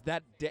 was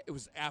that day. It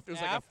was after. It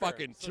was like a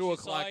fucking So 2 she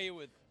o'clock. Saw you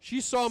with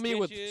She saw me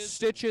with stitches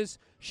stitches.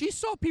 She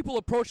saw people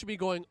approaching me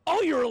going,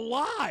 "Oh, you're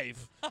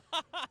alive!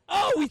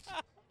 Oh,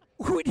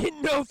 we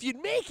didn't know if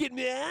you'd make it,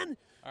 man."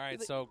 All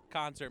right, so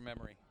concert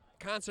memory.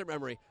 Concert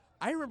memory.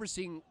 I remember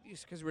seeing,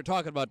 because we were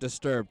talking about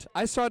Disturbed.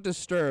 I saw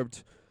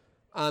Disturbed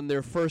on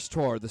their first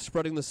tour, the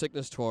Spreading the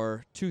Sickness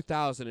tour,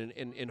 2000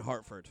 in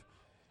Hartford.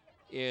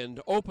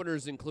 And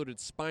openers included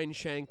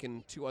Spineshank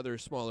and 2 other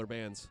smaller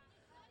bands.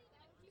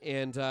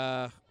 And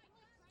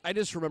I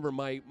just remember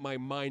my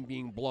mind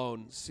being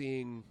blown,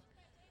 seeing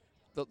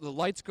the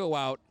lights go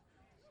out.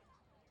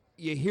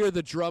 You hear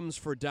the drums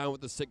for Down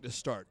with the Sickness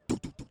start.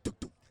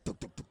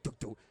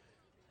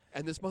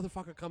 And this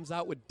motherfucker comes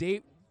out with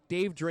Dave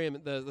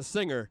Draymond, the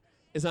singer,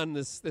 is on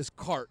this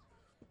cart.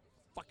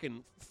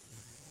 Fucking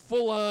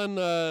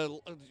full-on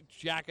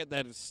jacket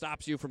that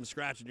stops you from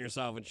scratching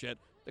yourself and shit.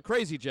 The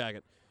crazy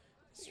jacket.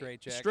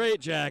 Straight jacket. Straight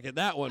jacket,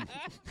 that one.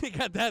 He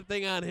got that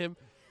thing on him.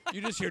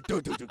 You just hear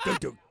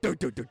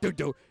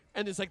do-do-do-do-do-do-do-do-do.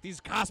 And it's like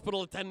these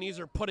hospital attendees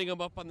are putting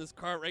him up on this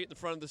cart right in the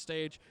front of the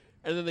stage.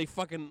 And then they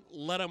fucking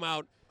let him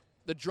out.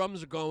 The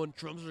drums are going,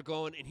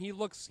 and he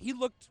looked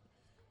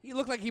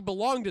like he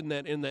belonged in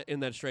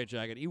that straight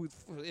jacket. He was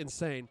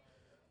insane.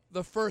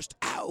 The first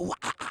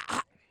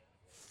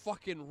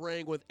fucking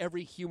rang with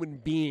every human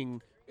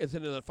being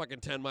within the fucking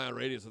 10-mile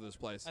radius of this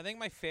place. I think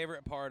my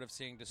favorite part of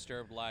seeing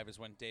Disturbed live is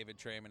when David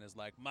Draymond is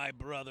like, "My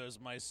brothers,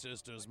 my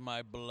sisters,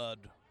 my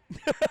blood."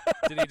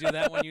 Did he do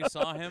that when you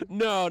saw him?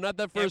 No, not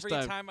that first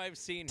Every time I've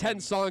seen 10 him,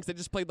 songs, they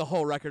just played the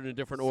whole record in a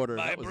different order.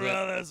 my That was it.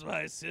 brothers,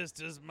 my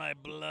sisters, my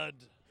blood.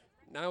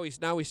 Now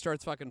he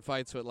starts fucking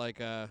fights with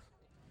like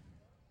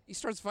he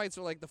starts fights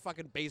with like the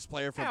fucking bass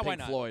player from Yeah, why Pink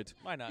not? Floyd.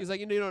 Why not? He's like,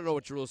 you don't know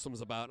what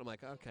Jerusalem's about. I'm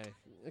like,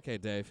 okay,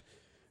 Dave.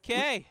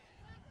 Okay.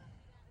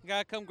 You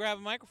gotta come grab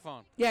a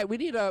microphone. Yeah, we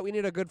need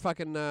a good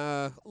fucking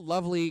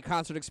lovely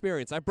concert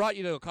experience. I brought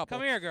you to a couple.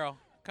 Come here, girl.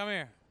 Come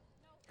here.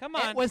 Come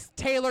on. It was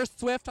Taylor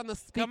Swift on the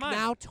Speak Come on.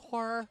 Now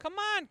tour. Come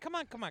on.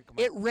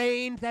 It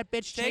rained. That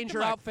bitch Take changed the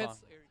her microphone.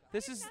 outfits.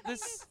 This is Nothing to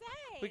this.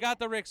 say. We got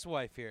the Rick's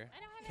wife here. I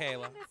don't have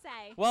Kayla. anything to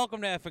say.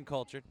 Welcome to Effin'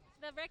 Cultured.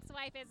 The Rick's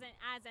wife isn't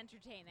as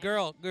entertaining.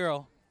 Girl.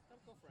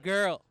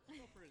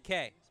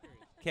 Kay.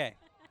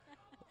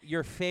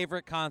 Your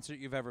favorite concert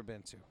you've ever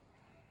been to?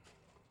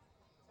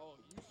 Oh,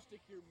 you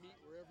stick your meat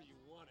wherever you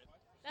want it.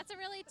 That's a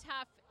really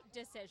tough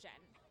decision.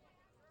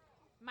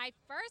 My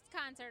first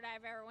concert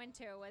I've ever went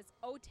to was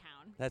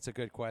O-Town, That's a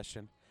good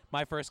question.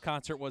 My first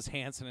concert was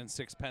Hanson and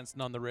Sixpence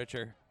None the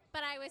Richer.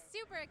 but I was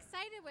super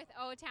excited with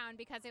O-Town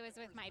because it was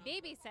with my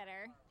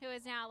babysitter, who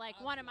is now like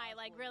one of my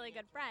like really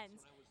good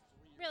friends.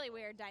 Really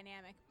weird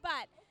dynamic,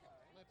 but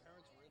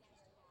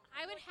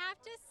I would have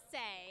to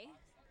say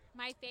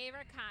my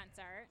favorite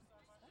concert.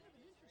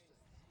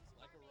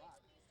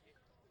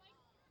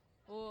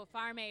 Ooh,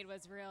 Farm Aid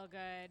was real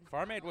good.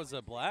 Farm Aid was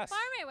a blast.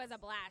 Farm Aid was a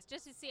blast,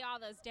 just to see all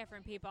those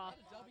different people.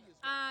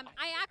 I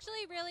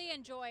actually really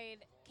enjoyed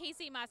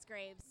Casey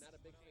Musgraves.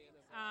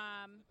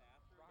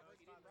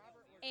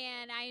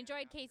 And I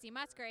enjoyed Casey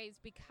Musgraves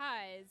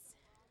because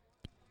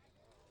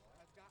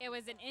it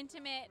was an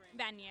intimate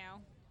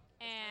venue,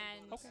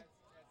 and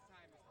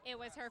it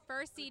was her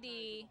first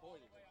CD,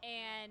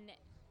 and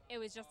it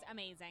was just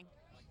amazing.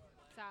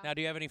 So Now,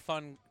 do you have any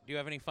fun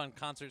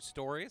concert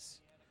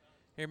stories?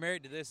 You're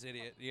married to this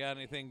idiot. You got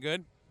anything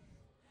good?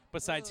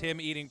 Besides him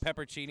eating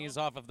pepperoncinis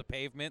off of the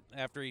pavement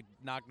after he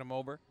knocked him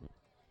over?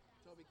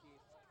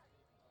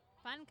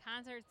 fun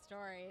concert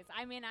stories.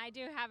 I mean, I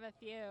do have a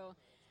few.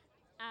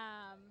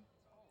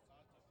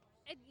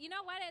 You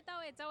know what, though?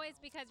 It's always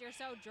because you're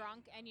so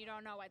drunk and you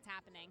don't know what's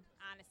happening,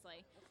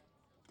 honestly.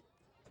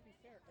 To be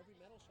fair, every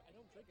metal show, I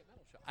don't drink at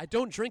metal shows. I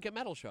don't drink at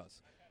metal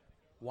shows.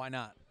 Why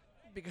not?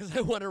 Because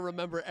I want to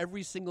remember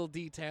every single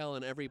detail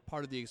and every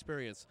part of the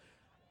experience.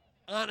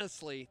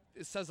 Honestly,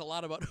 it says a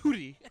lot about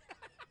Hootie.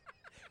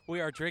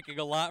 We are drinking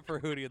a lot for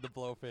Hootie and the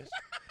Blowfish.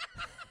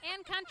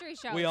 And country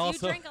shows. We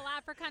also- you drink a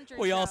lot for country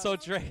We shows. also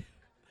drink.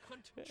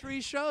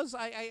 Country shows?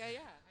 Yeah.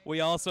 We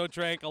also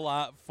drank a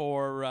lot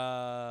for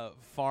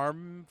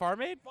Farm Aid.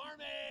 Farm Aid!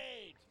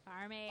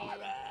 Farm Aid. Farm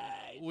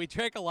Aid! We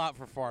drank a lot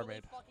for Farm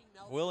Aid.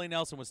 Willie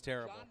Nelson was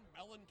terrible.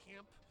 John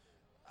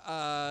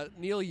Mellencamp,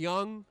 Neil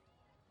Young,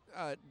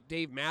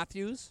 Dave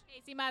Matthews,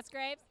 Casey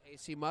Musgraves.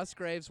 AC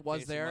Musgraves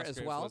was Casey there Musgraves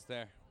as well. Was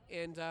there.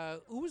 And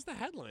who was the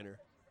headliner?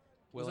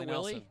 Willie was it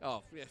Willie? Nelson.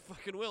 Oh, yeah,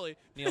 fucking Willie.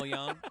 Neil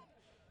Young.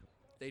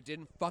 They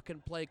didn't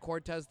fucking play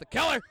Cortez the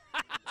Killer.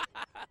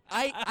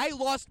 I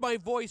lost my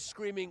voice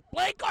screaming,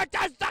 "Play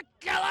Cortez the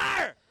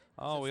Killer!"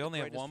 Oh, we the only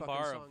have greatest one fucking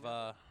bar song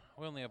of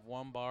we only have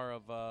one bar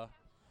of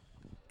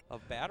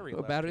battery.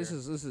 Well, left battery, here.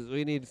 this is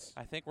we need.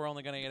 I think we're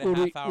only going to get a Would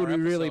we, half hour would we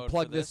really episode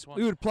plug for this one.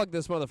 We would plug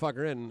this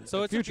motherfucker in.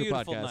 So it's a future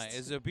beautiful podcasts. night.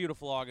 It's a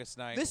beautiful August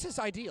night. This is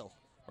ideal.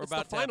 We're It's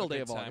about the to have final a day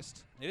good of time.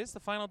 August. It is the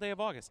final day of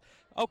August.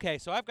 Okay,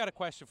 so I've got a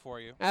question for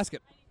you. Ask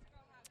it.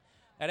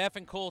 At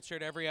Effin'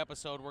 Cultured, every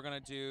episode we're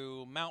going to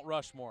do Mount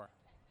Rushmore.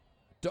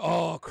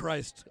 Oh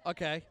Christ.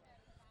 Okay.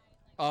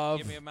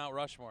 Give me a Mount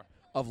Rushmore.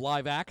 Of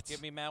live acts.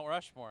 Give me Mount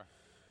Rushmore.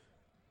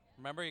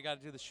 Remember, you got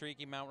to do the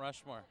shrieky Mount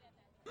Rushmore.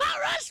 Mount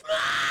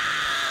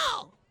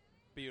Rushmore.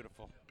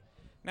 Beautiful.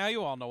 Now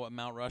you all know what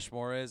Mount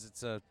Rushmore is.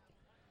 It's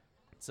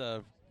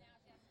a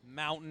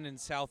mountain in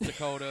South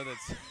Dakota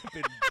that's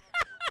been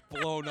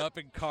blown up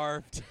and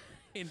carved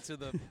into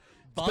the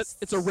busts.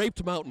 It's a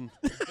raped mountain.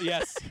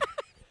 Yes.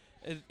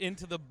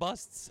 Into the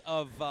busts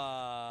of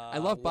I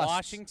love busts.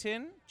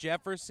 Washington,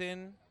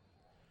 Jefferson,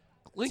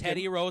 Lincoln.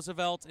 Teddy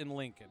Roosevelt, and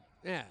Lincoln.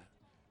 Yeah.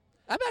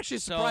 I'm actually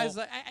surprised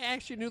that I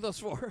actually knew those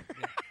four.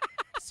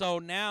 So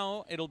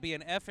now it'll be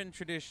an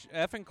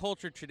effing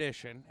culture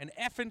tradition, an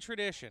effing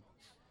tradition,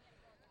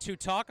 to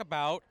talk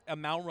about a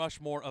Mount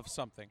Rushmore of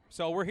something.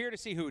 So we're here to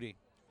see Hootie.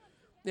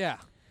 Yeah.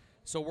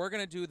 So we're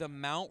going to do the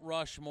Mount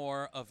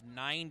Rushmore of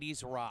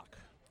 90s rock.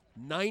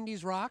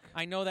 90s rock?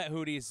 I know that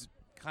Hootie's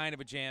kind of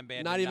a jam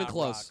band. Not but even not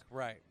close. Rock.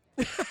 Right.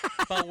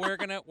 But we're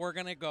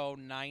gonna go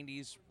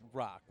 90s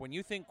rock. When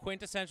you think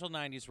quintessential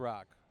 90s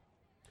rock,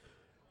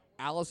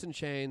 Alice in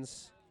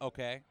Chains,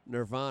 okay.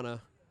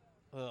 Nirvana.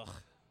 Ugh.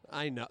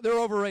 I know. They're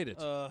overrated.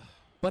 Ugh.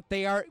 But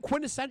they are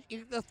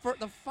quintessential. The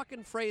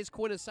fucking phrase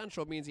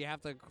quintessential means you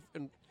have to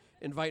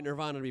invite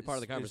Nirvana to be part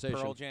of the conversation.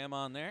 Is Pearl Jam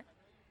on there?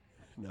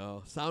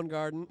 No.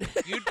 Soundgarden.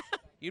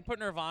 You'd put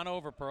Nirvana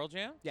over Pearl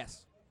Jam?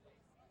 Yes.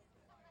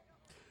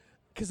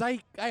 Because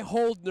I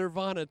hold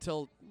Nirvana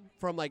till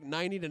from like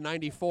 90 to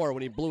 94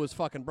 when he blew his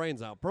fucking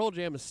brains out. Pearl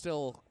Jam is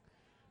still...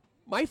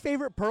 My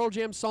favorite Pearl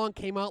Jam song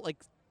came out like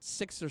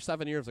 6 or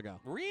 7 years ago.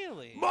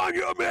 Really?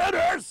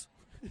 Monumenters!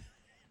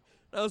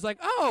 I was like,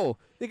 oh,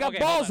 they got Okay,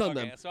 balls hold on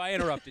okay, them. So I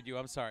interrupted you.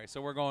 I'm sorry. So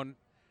we're going...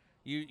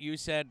 You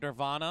said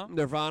Nirvana,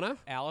 Nirvana,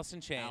 Alice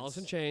in Chains. Alice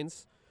in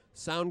Chains,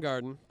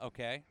 Soundgarden.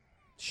 Okay.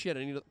 Shit,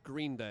 I need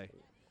Green Day.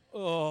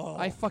 Oh.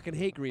 I fucking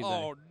hate Green Day.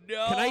 Oh,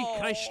 no.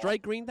 Can I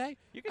strike Green Day?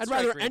 You can I'd strike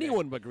rather Green Day.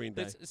 anyone but Green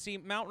Day. See,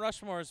 Mount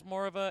Rushmore is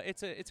more of a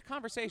it's a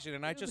conversation,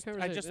 and I It is a just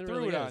conversation. It threw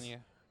really it on is. you.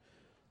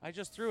 I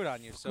just threw it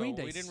on you, so Green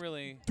we Day's didn't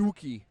really.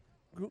 Dookie.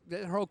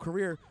 Their whole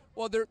career.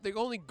 Well, they're the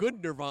only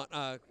good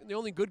Nirvana. The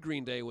only good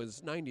Green Day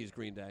was '90s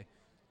Green Day.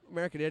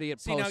 American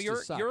Idiot. See, Post now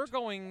just sucked.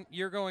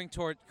 you're going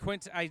toward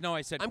I know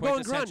I said I'm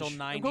going quintessential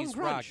grunge. I'm going 90s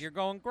rock. grunge. You're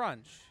going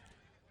grunge.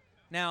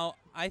 Now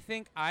I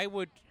think I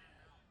would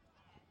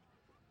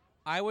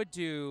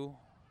do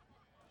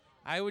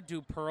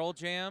Pearl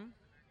Jam.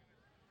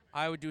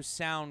 I would do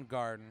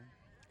Soundgarden.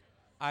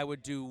 I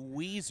would do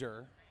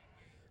Weezer.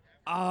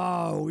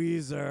 Oh,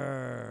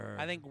 Weezer.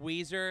 I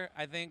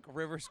think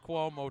Rivers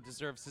Cuomo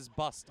deserves his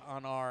bust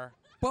on our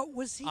But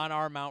was he on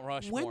our Mount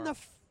Rushmore.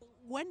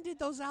 when did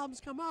those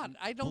albums come out?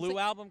 I don't. Blue think,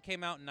 album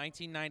came out in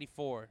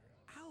 1994.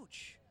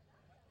 Ouch.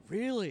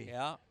 Really?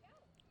 Yeah.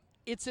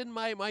 It's in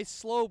my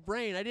slow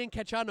brain. I didn't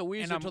catch on to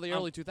Weezer And until the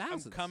early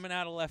 2000s. I'm coming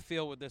out of left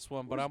field with this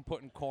one, but I'm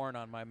putting Korn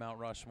on my Mount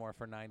Rushmore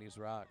for 90s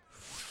rock.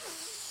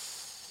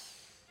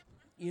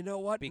 You know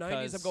what? 90s,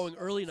 Because I'm going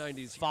early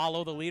 90s.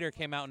 Follow the Leader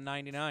came out in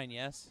 99,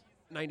 yes?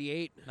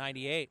 98.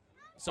 98.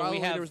 So Follow we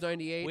the Leader have, was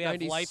 98. we have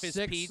 96 Life is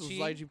was Peachy.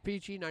 Life is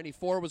Peachy.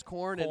 94 was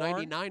Korn, and Korn.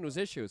 99 was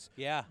Issues.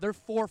 Yeah. They're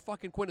 4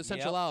 fucking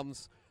quintessential Yep.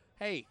 albums.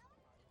 Hey,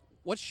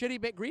 what's shitty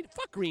band? Green?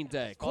 Fuck Green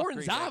Day. Fuck Korn's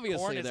Green Day.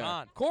 obviously Korn is there.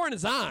 on. Korn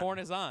is on. Korn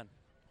is on.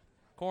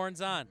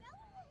 Korn's on.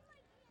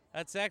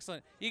 That's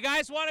excellent. You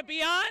guys want to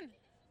be on?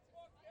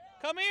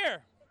 Come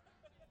here.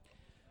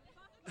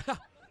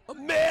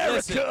 America!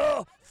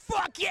 Listen.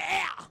 Fuck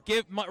yeah!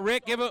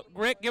 Rick, give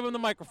him the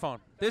microphone.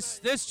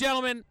 This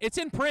gentleman, it's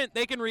in print.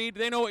 They can read.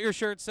 They know what your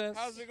shirt says.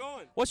 How's it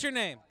going? What's your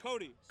name?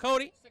 Cody.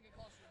 Cody?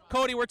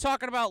 Cody, we're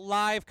talking about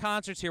live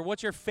concerts here.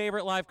 What's your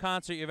favorite live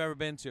concert you've ever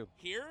been to?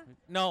 Here?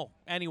 No,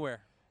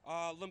 anywhere.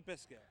 Limp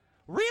Bizkit.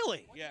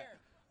 Really? Yeah.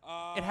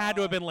 It had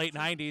to have been late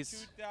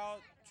 90s.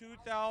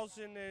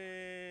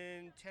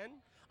 2010?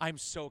 I'm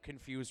so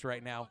confused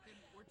right now.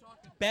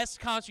 Best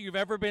concert you've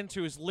ever been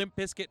to is Limp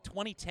Bizkit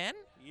 2010?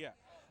 Yeah.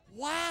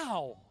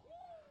 Wow.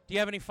 Do you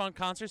have any fun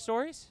concert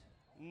stories?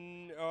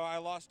 I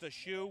lost a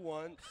shoe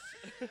once.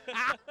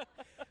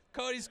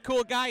 Cody's a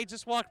cool guy. He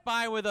just walked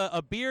by with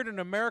a beard and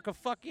America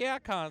Fuck Yeah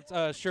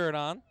shirt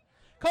on.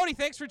 Cody,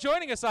 thanks for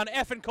joining us on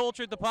Effin'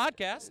 Cultured, the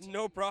podcast.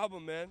 No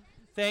problem, man.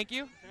 Thank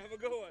you. Have a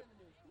good one.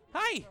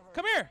 Hi,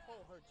 come here.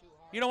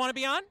 You don't want to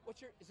be on?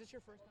 Is this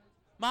your first time?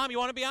 Mom, you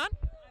want to be on?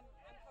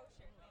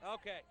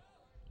 Okay.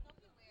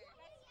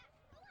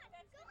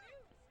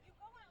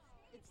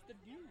 It's the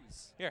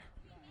news. Here.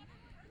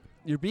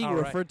 You're being All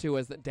right. referred to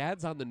as the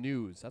dad's on the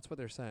news. That's what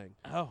they're saying.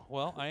 Oh,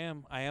 well, I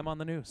am on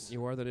the news.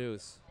 You are the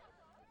news.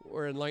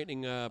 We're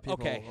enlightening people.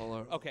 Okay. all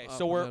Okay. up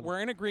So and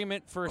we're in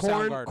agreement for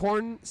Korn, Soundgarden.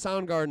 Korn,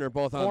 Soundgarden are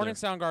both on Korn there. and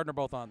Soundgarden are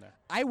both on there.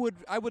 I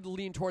would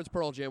lean towards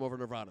Pearl Jam over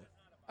Nirvana.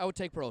 I would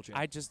take Pearl Jam.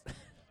 I just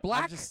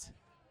Black. I just,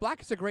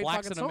 Black is a great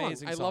Black's fucking an song.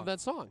 amazing I song. love that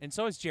song. and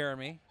so is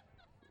Jeremy.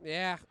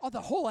 Yeah. Oh,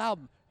 the whole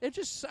album. It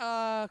just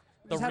had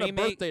a remake-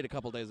 birthday a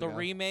couple days The ago.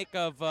 remake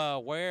of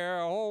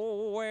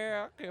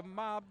Where Can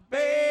My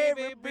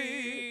Baby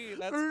Be?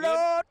 That's good.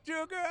 Lord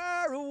took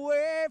her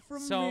away from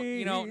So, me.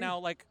 you know, now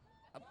like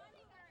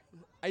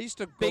I used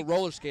to go big-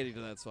 roller skating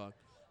to that song.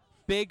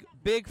 big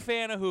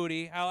fan of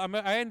Hootie.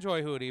 I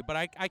enjoy Hootie, but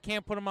I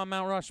can't put him on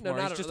Mount Rushmore.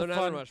 not He's just they're a not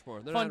fun on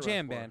Rushmore. They're fun not on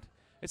jam Rushmore. band.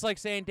 It's like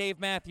saying Dave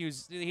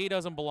Matthews, he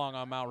doesn't belong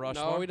on Mount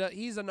Rushmore. No,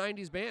 he's a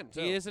 90s band,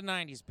 too. He is a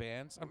 90s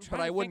band. I'm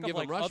trying I to wouldn't think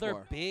give of him like other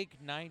Rushmore. big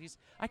 90s.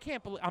 I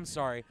can't believe. I'm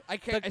sorry. I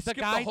can't. The- I the skipped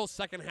guy- the whole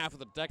second half of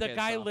the decade. The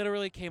guy so.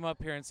 literally came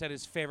up here and said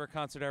his favorite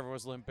concert ever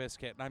was Limp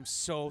Bizkit, and I'm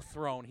so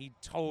thrown. He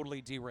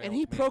totally derailed And he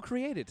me.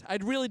 procreated. I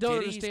really don't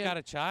Did he? understand. He's got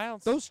a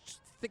child.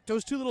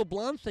 Those two little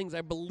blonde things, I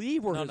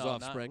believe, were no, his no,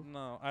 offspring.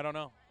 No, I don't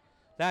know.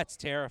 That's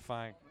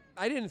terrifying.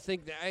 I didn't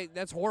think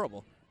that's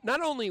horrible. Not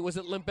only was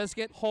it Limp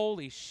Bizkit,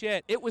 Holy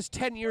shit. it was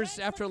 10 years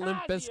after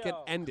Limp Bizkit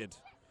Ocasio. ended.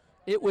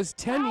 It was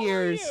 10 How are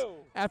years you?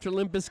 after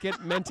Limp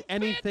Bizkit meant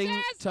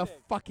anything to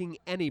fucking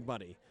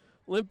anybody.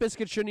 Limp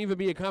Bizkit shouldn't even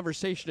be a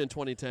conversation in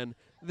 2010.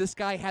 This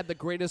guy had the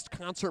greatest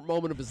concert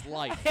moment of his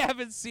life. I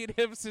haven't seen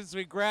him since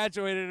we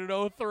graduated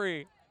in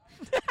 03.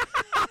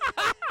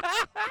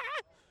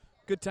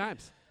 Good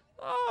times.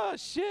 Oh,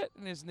 shit.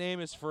 And his name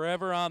is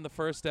forever on the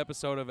first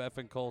episode of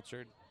Effin'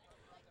 Cultured.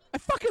 I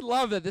fucking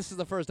love that this is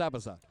the first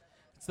episode.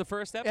 It's the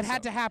first episode. It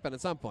had to happen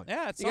at some point.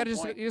 Yeah, at you some gotta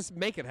point. you just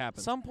make it happen.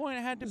 At some point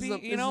it had to This be, is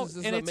a- you this know, is- this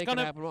is and a it's make it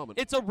gonna. happen moment.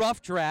 It's a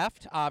rough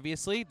draft,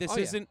 obviously. This Oh,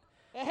 yeah. isn't.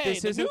 Hey,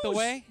 this the isn't the news.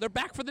 way. They're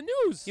back for the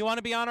news. You want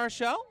to be on our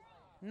show?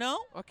 No.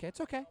 Okay,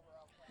 it's okay.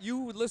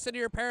 You listen to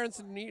your parents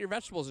and eat your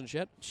vegetables and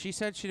shit. She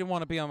said she didn't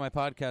want to be on my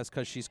podcast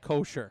because she's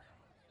kosher.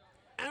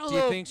 I don't Do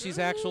you know. think she's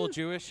actual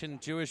Jewish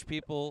and Jewish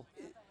people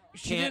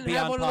She can't didn't be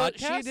have on one of those,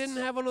 podcasts? She didn't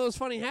have one of those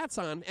funny hats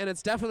on, and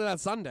it's definitely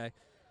not Sunday.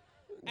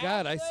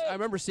 God, I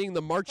remember seeing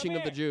the marching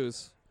of the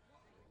Jews.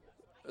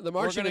 The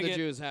marching gonna of the get-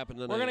 Jews happened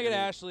tonight. We're going to get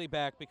Ashley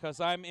back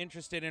because I'm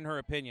interested in her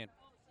opinion.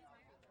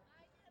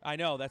 I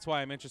know. That's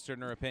why I'm interested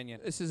in her opinion.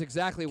 This is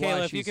exactly why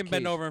Kayla, if she's you can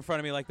bend key. over in front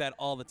of me like that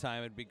all the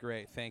time, it'd be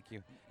great. Thank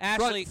you.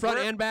 Front, Ashley, front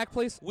we're- and back,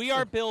 please. we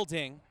are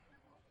building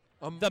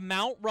the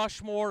Mount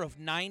Rushmore of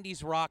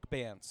 90s rock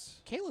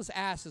bands. Kayla's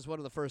ass is one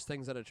of the first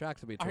things that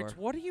attracted me to her. Art,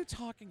 what are you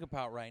talking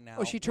about right now?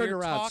 Oh, she turned We're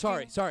around.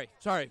 talking-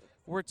 Sorry.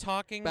 We're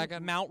talking Back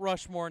on- Mount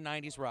Rushmore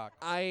 90s rock.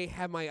 I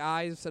have my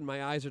eyes, and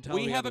my eyes are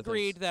telling me We have other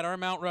agreed things. that our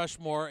Mount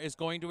Rushmore is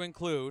going to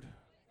include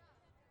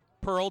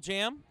Pearl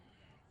Jam.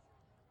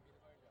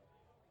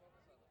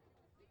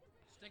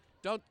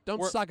 Don't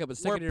We're- suck it, but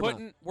stick we're it in your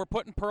putting mouth. we're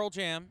putting Pearl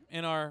Jam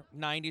in our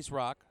 90s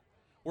rock.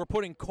 We're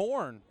putting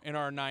Korn in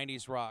our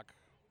 90s rock.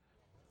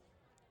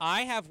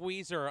 I have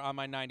Weezer on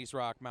my 90s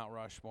rock Mount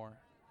Rushmore.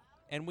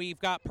 And we've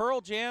got Pearl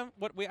Jam.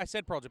 I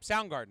said Pearl Jam.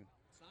 Soundgarden.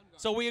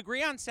 So we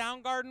agree on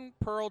Soundgarden,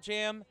 Pearl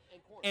Jam,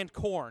 and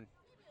Korn.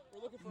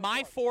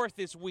 My fourth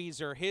is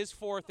Weezer. His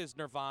fourth is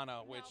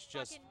Nirvana, which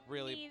just fucking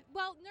really.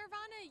 well,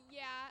 Nirvana,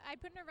 yeah,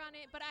 I'd put Nirvana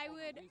in, but I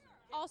would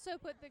also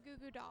put the Goo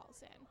Goo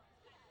Dolls in.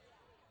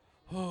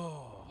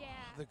 Oh. Yeah.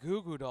 The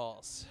Goo Goo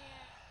Dolls.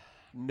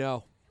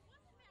 No.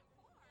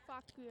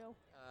 Fuck you.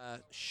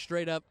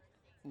 Straight up,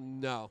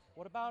 no.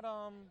 What about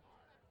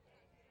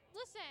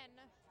Listen,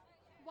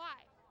 why?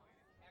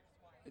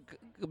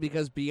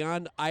 Because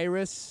beyond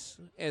Iris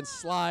and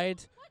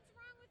Slide,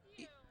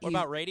 what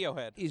about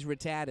Radiohead? he's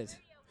retarded.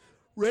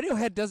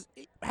 Radiohead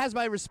has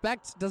my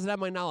respect, doesn't have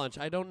my knowledge.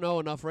 I don't know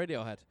enough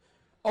Radiohead.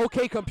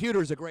 OK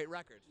Computer is a great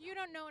record. You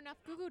don't know enough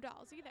Goo Goo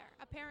Dolls either,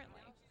 apparently.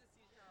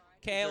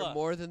 Is there Kayla,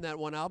 more than that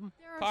one album?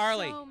 There are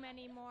Carly, so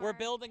many more. we're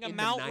building a In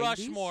the Mount 90s?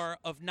 Rushmore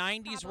of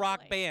 90s rock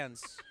Probably.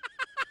 bands.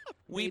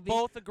 We Maybe.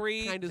 both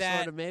agree Kind of, that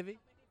sort of, maybe.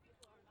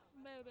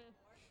 Maybe.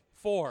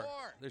 four.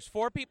 There's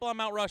 4 people on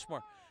Mount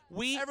Rushmore.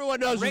 Everyone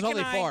knows Rick there's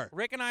only and I- 4.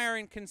 Rick and I are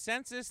in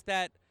consensus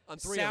that On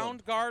 3 of them.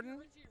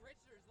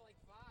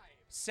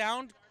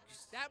 Soundgarden,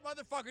 That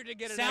motherfucker did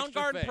get an extra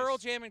Soundgarden, face. Pearl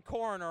Jam, and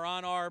Korn are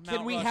on our Mount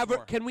Can we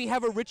Rushmore.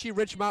 have a Richie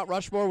Rich Mount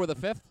Rushmore with a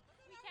 5th?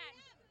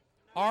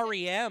 We can. REM,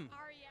 REM.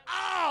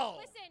 Oh!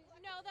 Listen,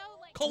 no,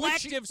 though, like.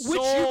 Collective Which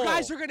Soul. you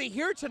guys are going to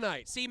hear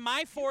tonight. See,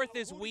 my 4th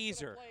is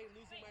Weezer.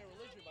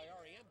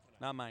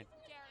 Not mine.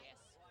 Darius.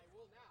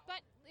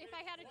 But if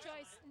I had a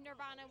choice,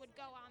 Nirvana would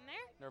go on there.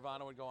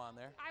 Nirvana would go on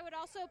there. I would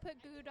also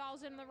put Goo Goo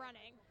Dolls in the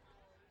running.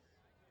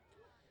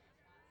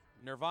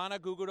 Nirvana,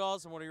 Goo Goo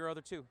Dolls, and what are your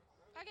other 2?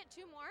 I get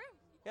 2 more.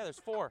 Yeah, there's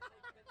 4.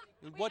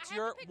 Wait, What's I have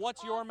your to pick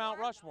What's all your Mount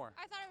 4? Rushmore?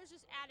 I thought I was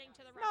just adding to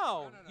the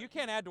Rushmore. No, you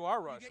can't add to our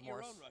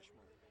Rushmores.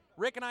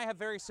 Rick and I have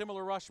very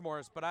similar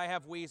Rushmores, but I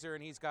have Weezer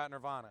and he's got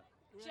Nirvana.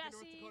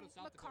 Jesse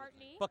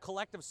McCartney. But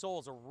Collective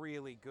Soul's a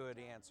really good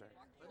answer.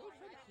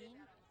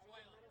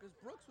 Because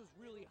Brooks was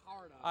really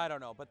hard on I don't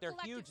know, but they're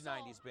Collective huge Soul.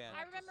 90s band.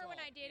 I remember when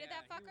I dated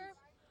that fucker.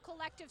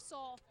 Collective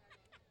Soul.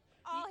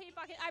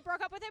 I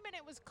broke up with him and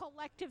it was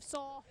Collective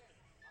Soul.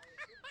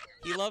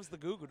 He loves the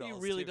Goo Goo Dolls. He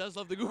really too. does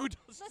love the Goo Goo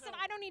Dolls. Listen,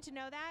 I don't need to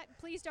know that.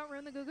 Please don't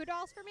ruin the Goo Goo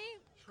Dolls for me.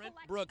 Trent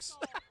Collective Brooks.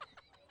 Soul.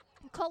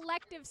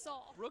 Collective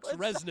Soul. Brooks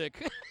Resnick.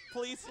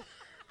 Please.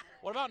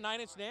 What about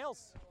 9 Inch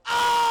Nails?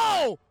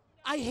 Oh!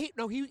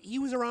 He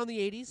was around the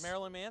 80s.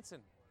 Marilyn Manson.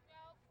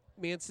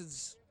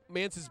 Manson's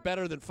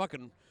better than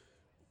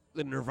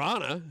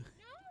Nirvana.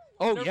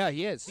 Oh, yeah,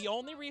 he is. The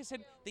only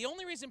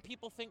reason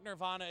people think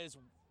Nirvana is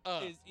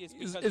because is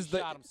he the-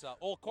 shot himself.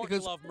 Oh, Courtney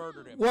because Love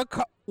murdered him.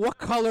 What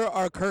color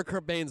are Kurt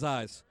Cobain's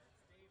eyes?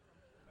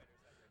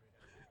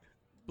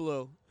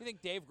 Blue. You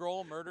think Dave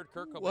Grohl murdered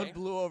Kurt Cobain? One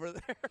blue over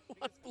there.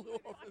 One blue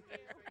over there.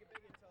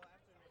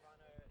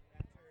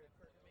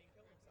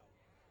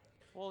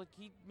 Well,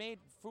 he made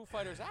Foo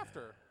Fighters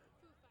after.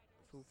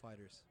 Foo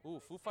Fighters. Ooh,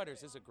 Foo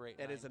Fighters is a great.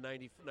 That is a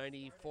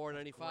 94,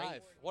 95.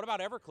 great. What about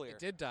Everclear? It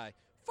did die.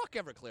 Fuck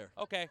Everclear.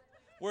 Okay,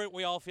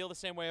 we all feel the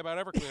same way about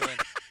Everclear. Then.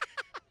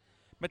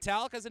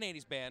 Metallica's an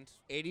 80s band.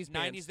 80s 90s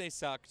bands. they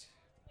sucked.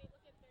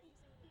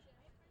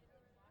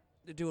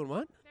 They're doing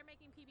what? They're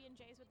making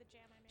PB&Js with the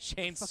jam I made.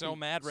 Shane's so Fucking-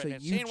 mad right so now.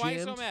 you Shane, why are you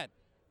so jammed? mad?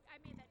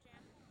 I made that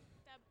jam.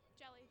 The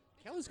jelly.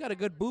 Kelly's got a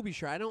good booby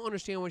shot. I don't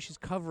understand why she's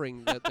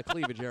covering the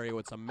cleavage area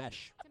with some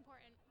mesh. It's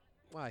important.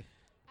 Why?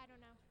 I don't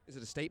know. Is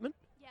it a statement?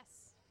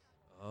 Yes.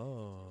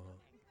 Oh.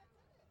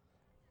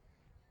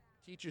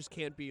 Teachers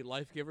can't be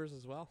life givers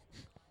as well.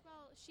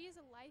 Well, she is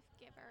a life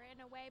giver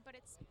in a way, but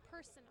it's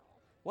personal.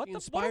 What He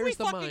what are we inspires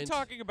the fucking mind.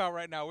 talking about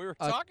right now? We were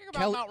talking about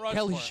Kelly, Mount Rushmore.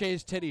 Kelly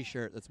Shay's titty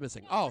shirt that's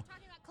missing. No, Oh, we're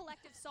talking about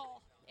collective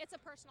soul. It's a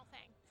personal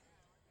thing.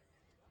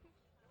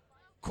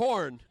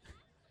 Corn.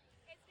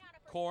 It's not a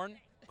personal Corn. thing.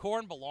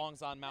 Corn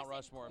belongs on Mount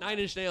Rushmore. 9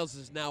 Inch Nails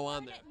is now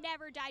on there. It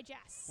never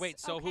digests.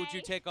 Wait, so who'd you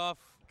okay? take off?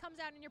 Comes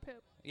out in your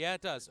poop. Yeah,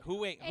 it does. Who?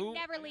 Wait, It who?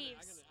 never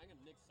leaves.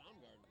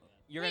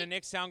 You're gonna Wait.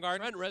 nick Soundgarden.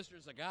 Trent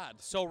Reznor's a god.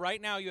 So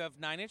right now you have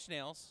 9 Inch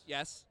Nails,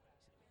 Yes.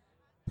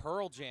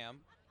 Pearl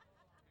Jam,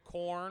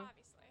 Korn,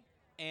 Obviously.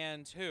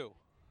 and who?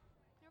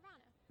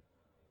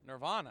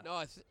 Nirvana. Nirvana.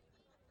 No, Say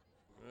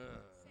Goo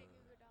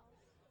Goo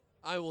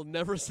Dolls. I will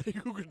never say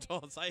Goo Goo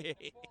Dolls. I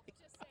hate.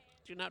 Just saying.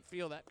 Do not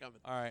feel that coming.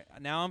 All right,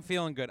 now I'm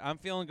feeling good. I'm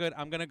feeling good.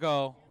 I'm gonna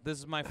go. This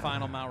is my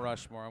final Mount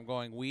Rushmore. I'm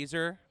going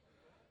Weezer,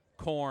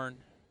 Korn,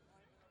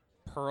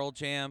 Pearl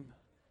Jam,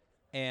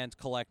 and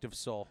Collective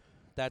Soul.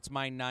 That's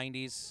my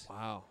 90s.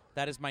 Wow.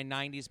 That is my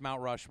 90s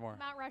Mount Rushmore.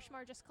 Mount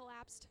Rushmore just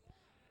collapsed.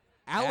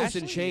 Alice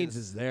in Ashley Chains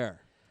is- is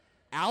there.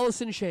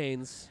 Alice in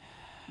Chains,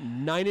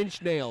 9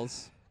 Inch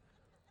Nails,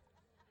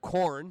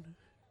 Korn,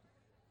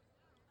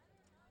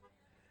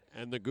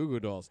 and the Goo Goo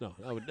Dolls. No,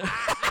 I would.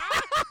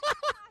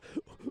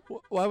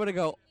 Why would I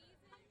go?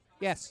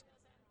 Yes.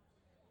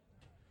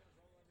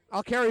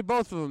 I'll carry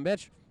both of them,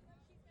 bitch.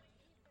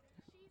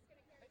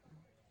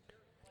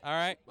 All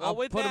right. Well, I'll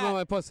with put them that, on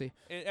my pussy.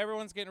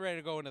 everyone's getting ready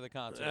to go into the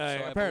concert.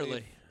 so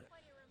Apparently.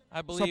 I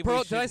So believe. Pearl,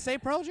 we did I should- say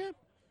Pearl Jam?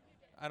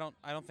 I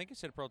don't think you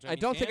said Pearl Jam. I You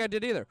don't think I can't?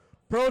 did either.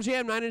 Pearl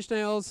Jam, 9 Inch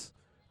Nails,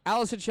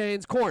 Alice in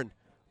Chains, Korn.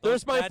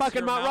 There's my That's fucking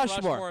your Mount Mount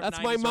Rushmore. Rushmore of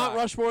That's my 90s Mount rock.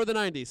 Rushmore of the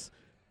 90s.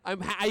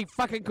 I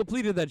fucking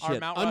completed that Our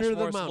shit. Mount Under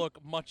the Rushmores mount.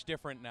 look much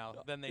different now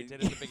than they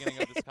did at the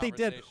beginning of this They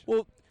conversation. did.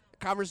 Well,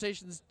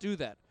 conversations do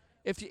that.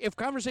 If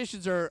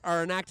conversations are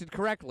enacted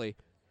correctly,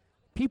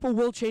 people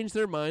will change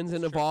their minds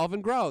and evolve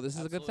and grow. This is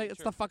a good Absolutely thing. It's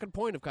true. the fucking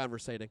point of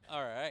conversating.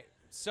 All right.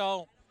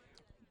 So,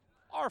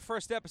 Our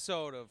first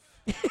episode of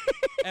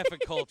Effing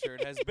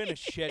Cultured has been a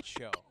shit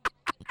show.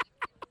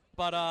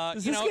 But,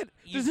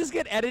 Does this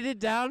get edited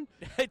down?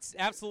 It's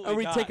absolutely Are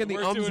we not. taking the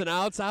We're ums doing- and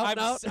outs out?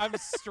 I'm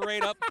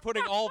straight up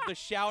putting all of the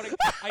shouting.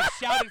 I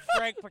shouted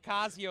Frank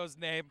Picasio's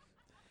name.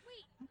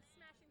 Wait,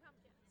 Smashing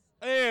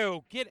Pumpkins.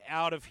 Ew, get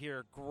out of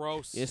here.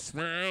 Gross. It's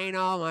fine,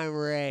 all my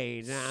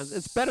rage.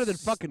 It's better than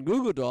fucking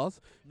Google Dolls.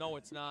 No,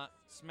 it's not.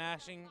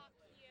 Smashing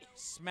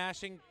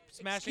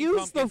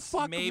Excuse the Pumpkins.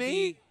 fuck maybe.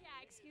 me? Yeah,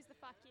 excuse the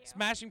fuck you.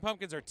 Smashing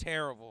Pumpkins are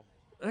terrible.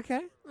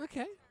 Okay.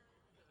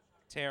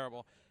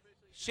 Terrible.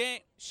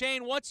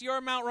 Shane, what's your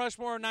Mount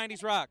Rushmore of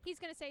 90s rock? He's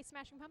gonna say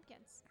Smashing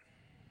Pumpkins.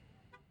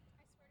 I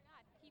swear to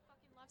God, he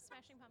fucking loves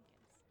Smashing Pumpkins.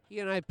 He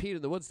and I peed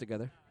in the woods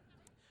together.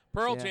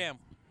 Pearl Yeah. Jam.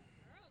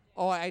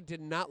 Oh, I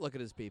did not look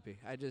at his pee-pee.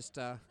 I just,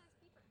 oh,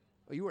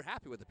 you were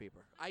happy with the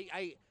peeper.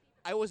 I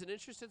wasn't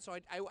interested, so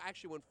I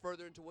actually went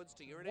further into woods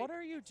to urinate. What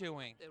are you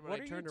doing? And when What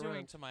I are you turned doing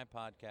around- to my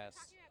podcast?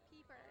 Talking about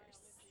peepers.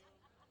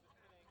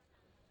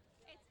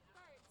 It's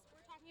birds.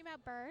 We're talking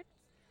about birds.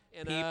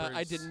 And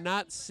I did Peepers.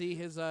 not see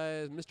his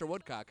Mr.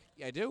 Woodcock.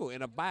 Yeah, I do,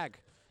 in a bag.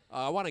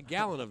 I want a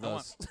gallon of I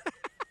those.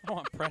 I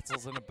want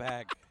pretzels in a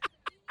bag.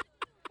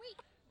 Wait,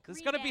 This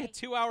is Green going to be a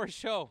Day. 2-hour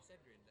show.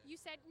 You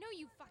said no.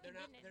 You fucking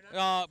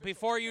didn't.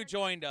 Before you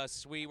joined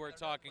us, we were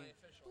talking.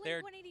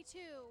 They're Blink-182.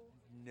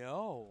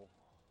 no.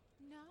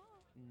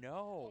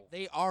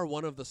 They are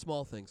one of the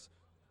small things.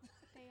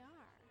 They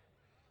are.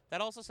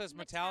 That also says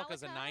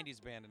Metallica's a Metallica?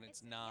 90s band, and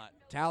it's not.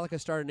 Metallica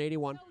started in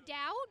 81. No doubt.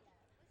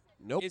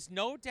 Nope. Is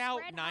No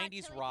Doubt Red Hot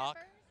 90s Chili rock?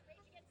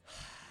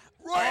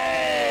 Peppers.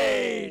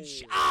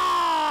 Rage!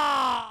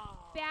 Ah!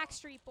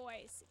 Backstreet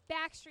Boys.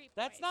 Backstreet Boys.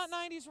 That's not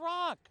 90s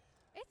rock.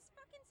 It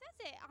fucking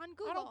says it on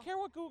Google. I don't care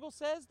what Google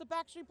says. The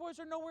Backstreet Boys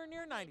are nowhere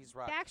near 90s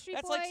rock. Backstreet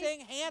That's Boys, like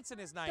saying Hanson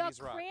is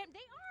 90s rock. They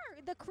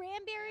are. The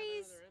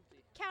Cranberries,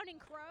 Counting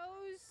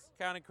Crows,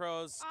 Counting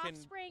Crows can.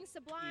 Offspring,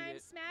 Sublime,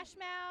 it. Smash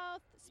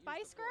Mouth,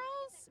 Spice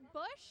Girls,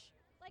 Bush.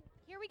 Like,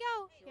 here we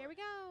go.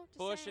 Just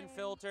Bush saying. and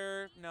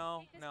Filter. No,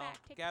 Take this no.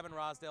 back, take Gavin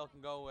Rosdale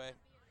can go away.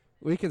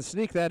 We can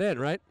sneak that in,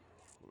 right?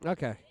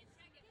 Okay.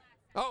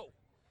 Oh.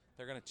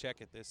 They're going to check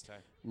it this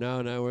time.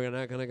 No, we're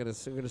not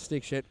gonna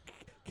sneak shit.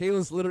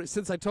 Kayla's literally,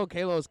 since I told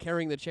Kayla I was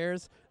carrying the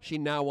chairs, she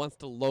now wants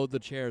to load the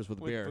chairs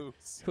with beer,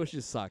 booze. which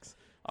just sucks.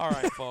 All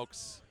right,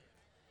 folks.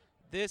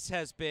 This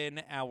has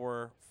been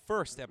our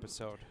first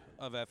episode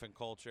of Effing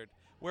Cultured,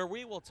 where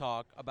we will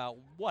talk about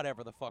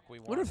whatever the fuck we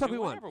want. Whatever the fuck to, we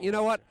want. whatever You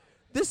know we what? want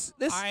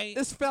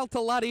This felt a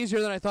lot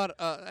easier than I thought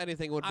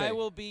anything would to. be. I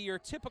will be your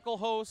typical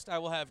host. I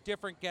will have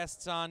different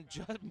guests on,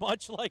 just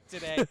much like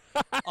today.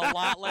 A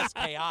lot less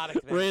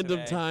chaotic than random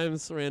today.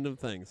 times, random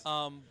things.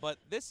 But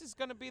this is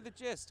going to be the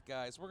gist,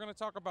 guys. We're going to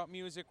talk about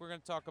music. We're going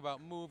to talk about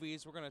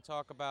movies. We're going to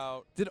talk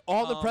about Did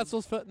all the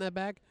pretzels fit in that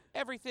bag?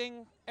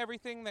 everything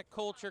that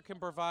culture can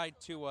provide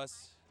to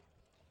us.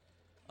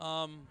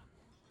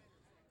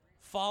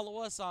 Follow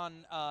us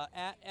on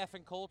at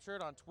Effing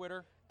Cultured on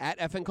Twitter. At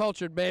effing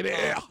cultured, baby.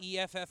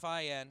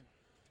 EFFIN.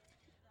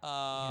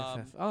 Oh,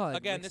 that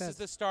Again, makes this is sense.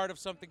 the start of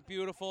something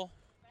beautiful.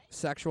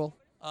 Sexual.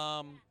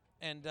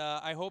 And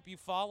I hope you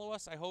follow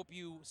us. I hope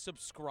you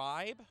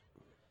subscribe,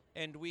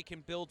 and we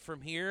can build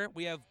from here.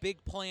 We have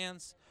big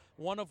plans,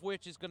 one of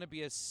which is going to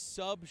be a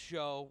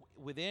sub-show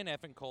within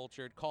Effing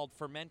Cultured called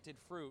Fermented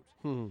Fruit,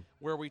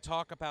 where we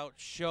talk about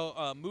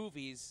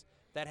movies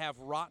that have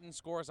rotten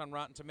scores on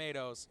Rotten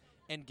Tomatoes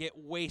and get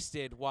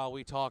wasted while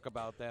we talk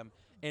about them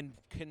and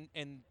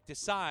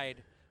decide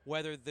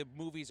whether the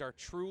movies are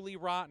truly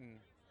rotten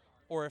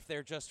or if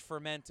they're just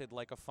fermented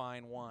like a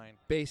fine wine.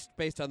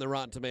 Based on the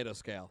Rotten Tomato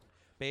scale.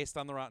 Based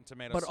on the Rotten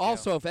Tomatoes But scale.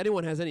 also, if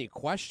anyone has any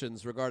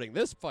questions regarding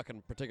this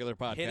fucking particular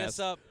podcast, hit us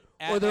up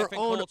or at their Effing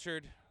own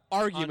Cultured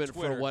argument on for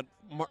Twitter. what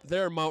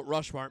their Mount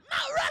Rushmore.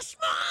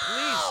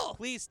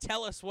 Please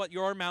tell us what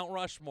your Mount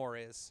Rushmore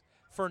is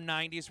for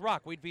 90s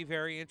rock. We'd be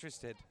very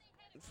interested.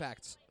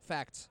 Facts.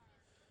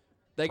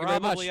 Thank you very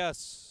much. Probably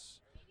us.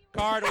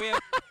 Car, do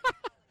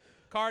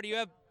you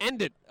have?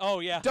 End it. Oh,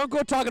 yeah. Don't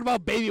go talking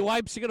about baby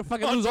wipes. You're gonna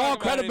fucking Don't lose talk all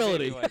about it,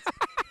 credibility. baby wipes.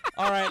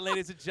 All right,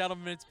 ladies and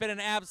gentlemen, it's been an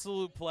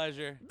absolute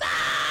pleasure.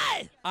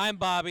 Bye! I'm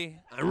Bobby.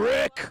 I'm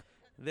Rick.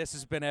 This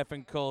has been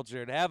Effing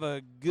Cultured. Have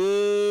a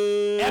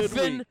good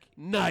Effing week.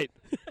 night.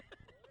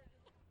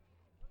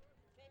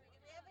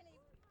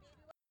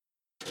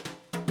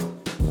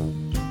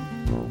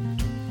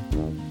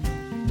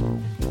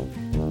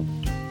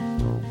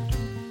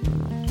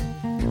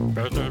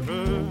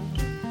 Ba-da-da.